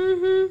 Like,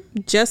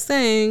 just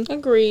saying.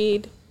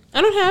 Agreed.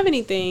 I don't have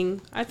anything.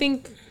 I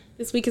think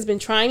this week has been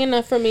trying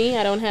enough for me.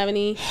 I don't have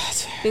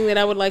anything that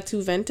I would like to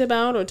vent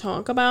about or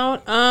talk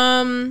about.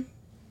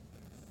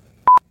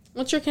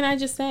 What sure can I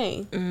just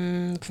say?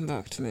 Come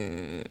back to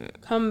me.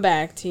 Come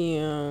back to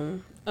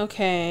you.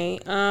 Okay.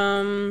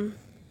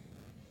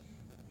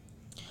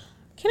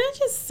 Can I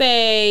just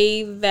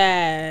say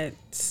that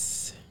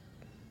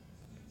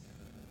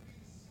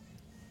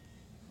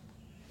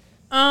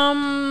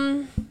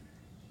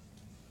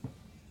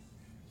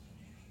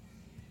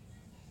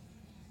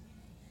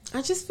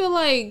I just feel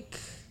like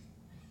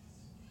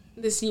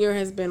this year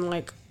has been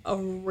like a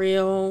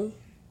real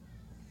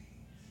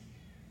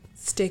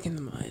stick in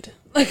the mud.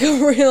 Like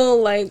a real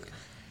like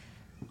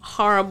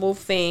horrible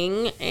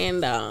thing,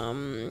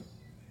 and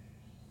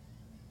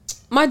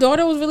my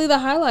daughter was really the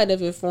highlight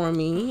of it for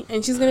me,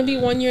 and she's gonna be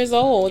 1 year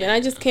old, and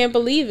I just can't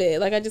believe it.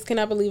 Like, I just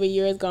cannot believe a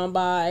year has gone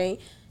by.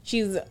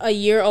 She's a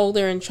year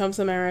older in Trump's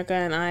America,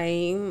 and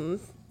I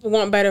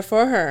want better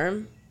for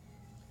her,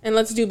 and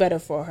let's do better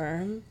for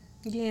her.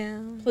 Yeah,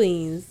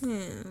 please.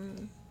 Yeah.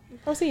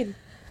 Proceed.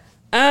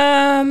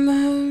 There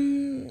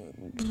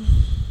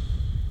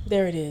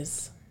it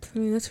is. I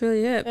mean, that's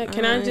really it.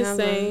 Can I just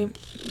say?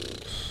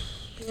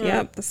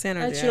 Yep, the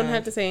center. You don't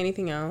have to say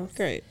anything else.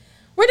 Great.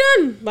 We're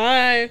done.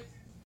 Bye.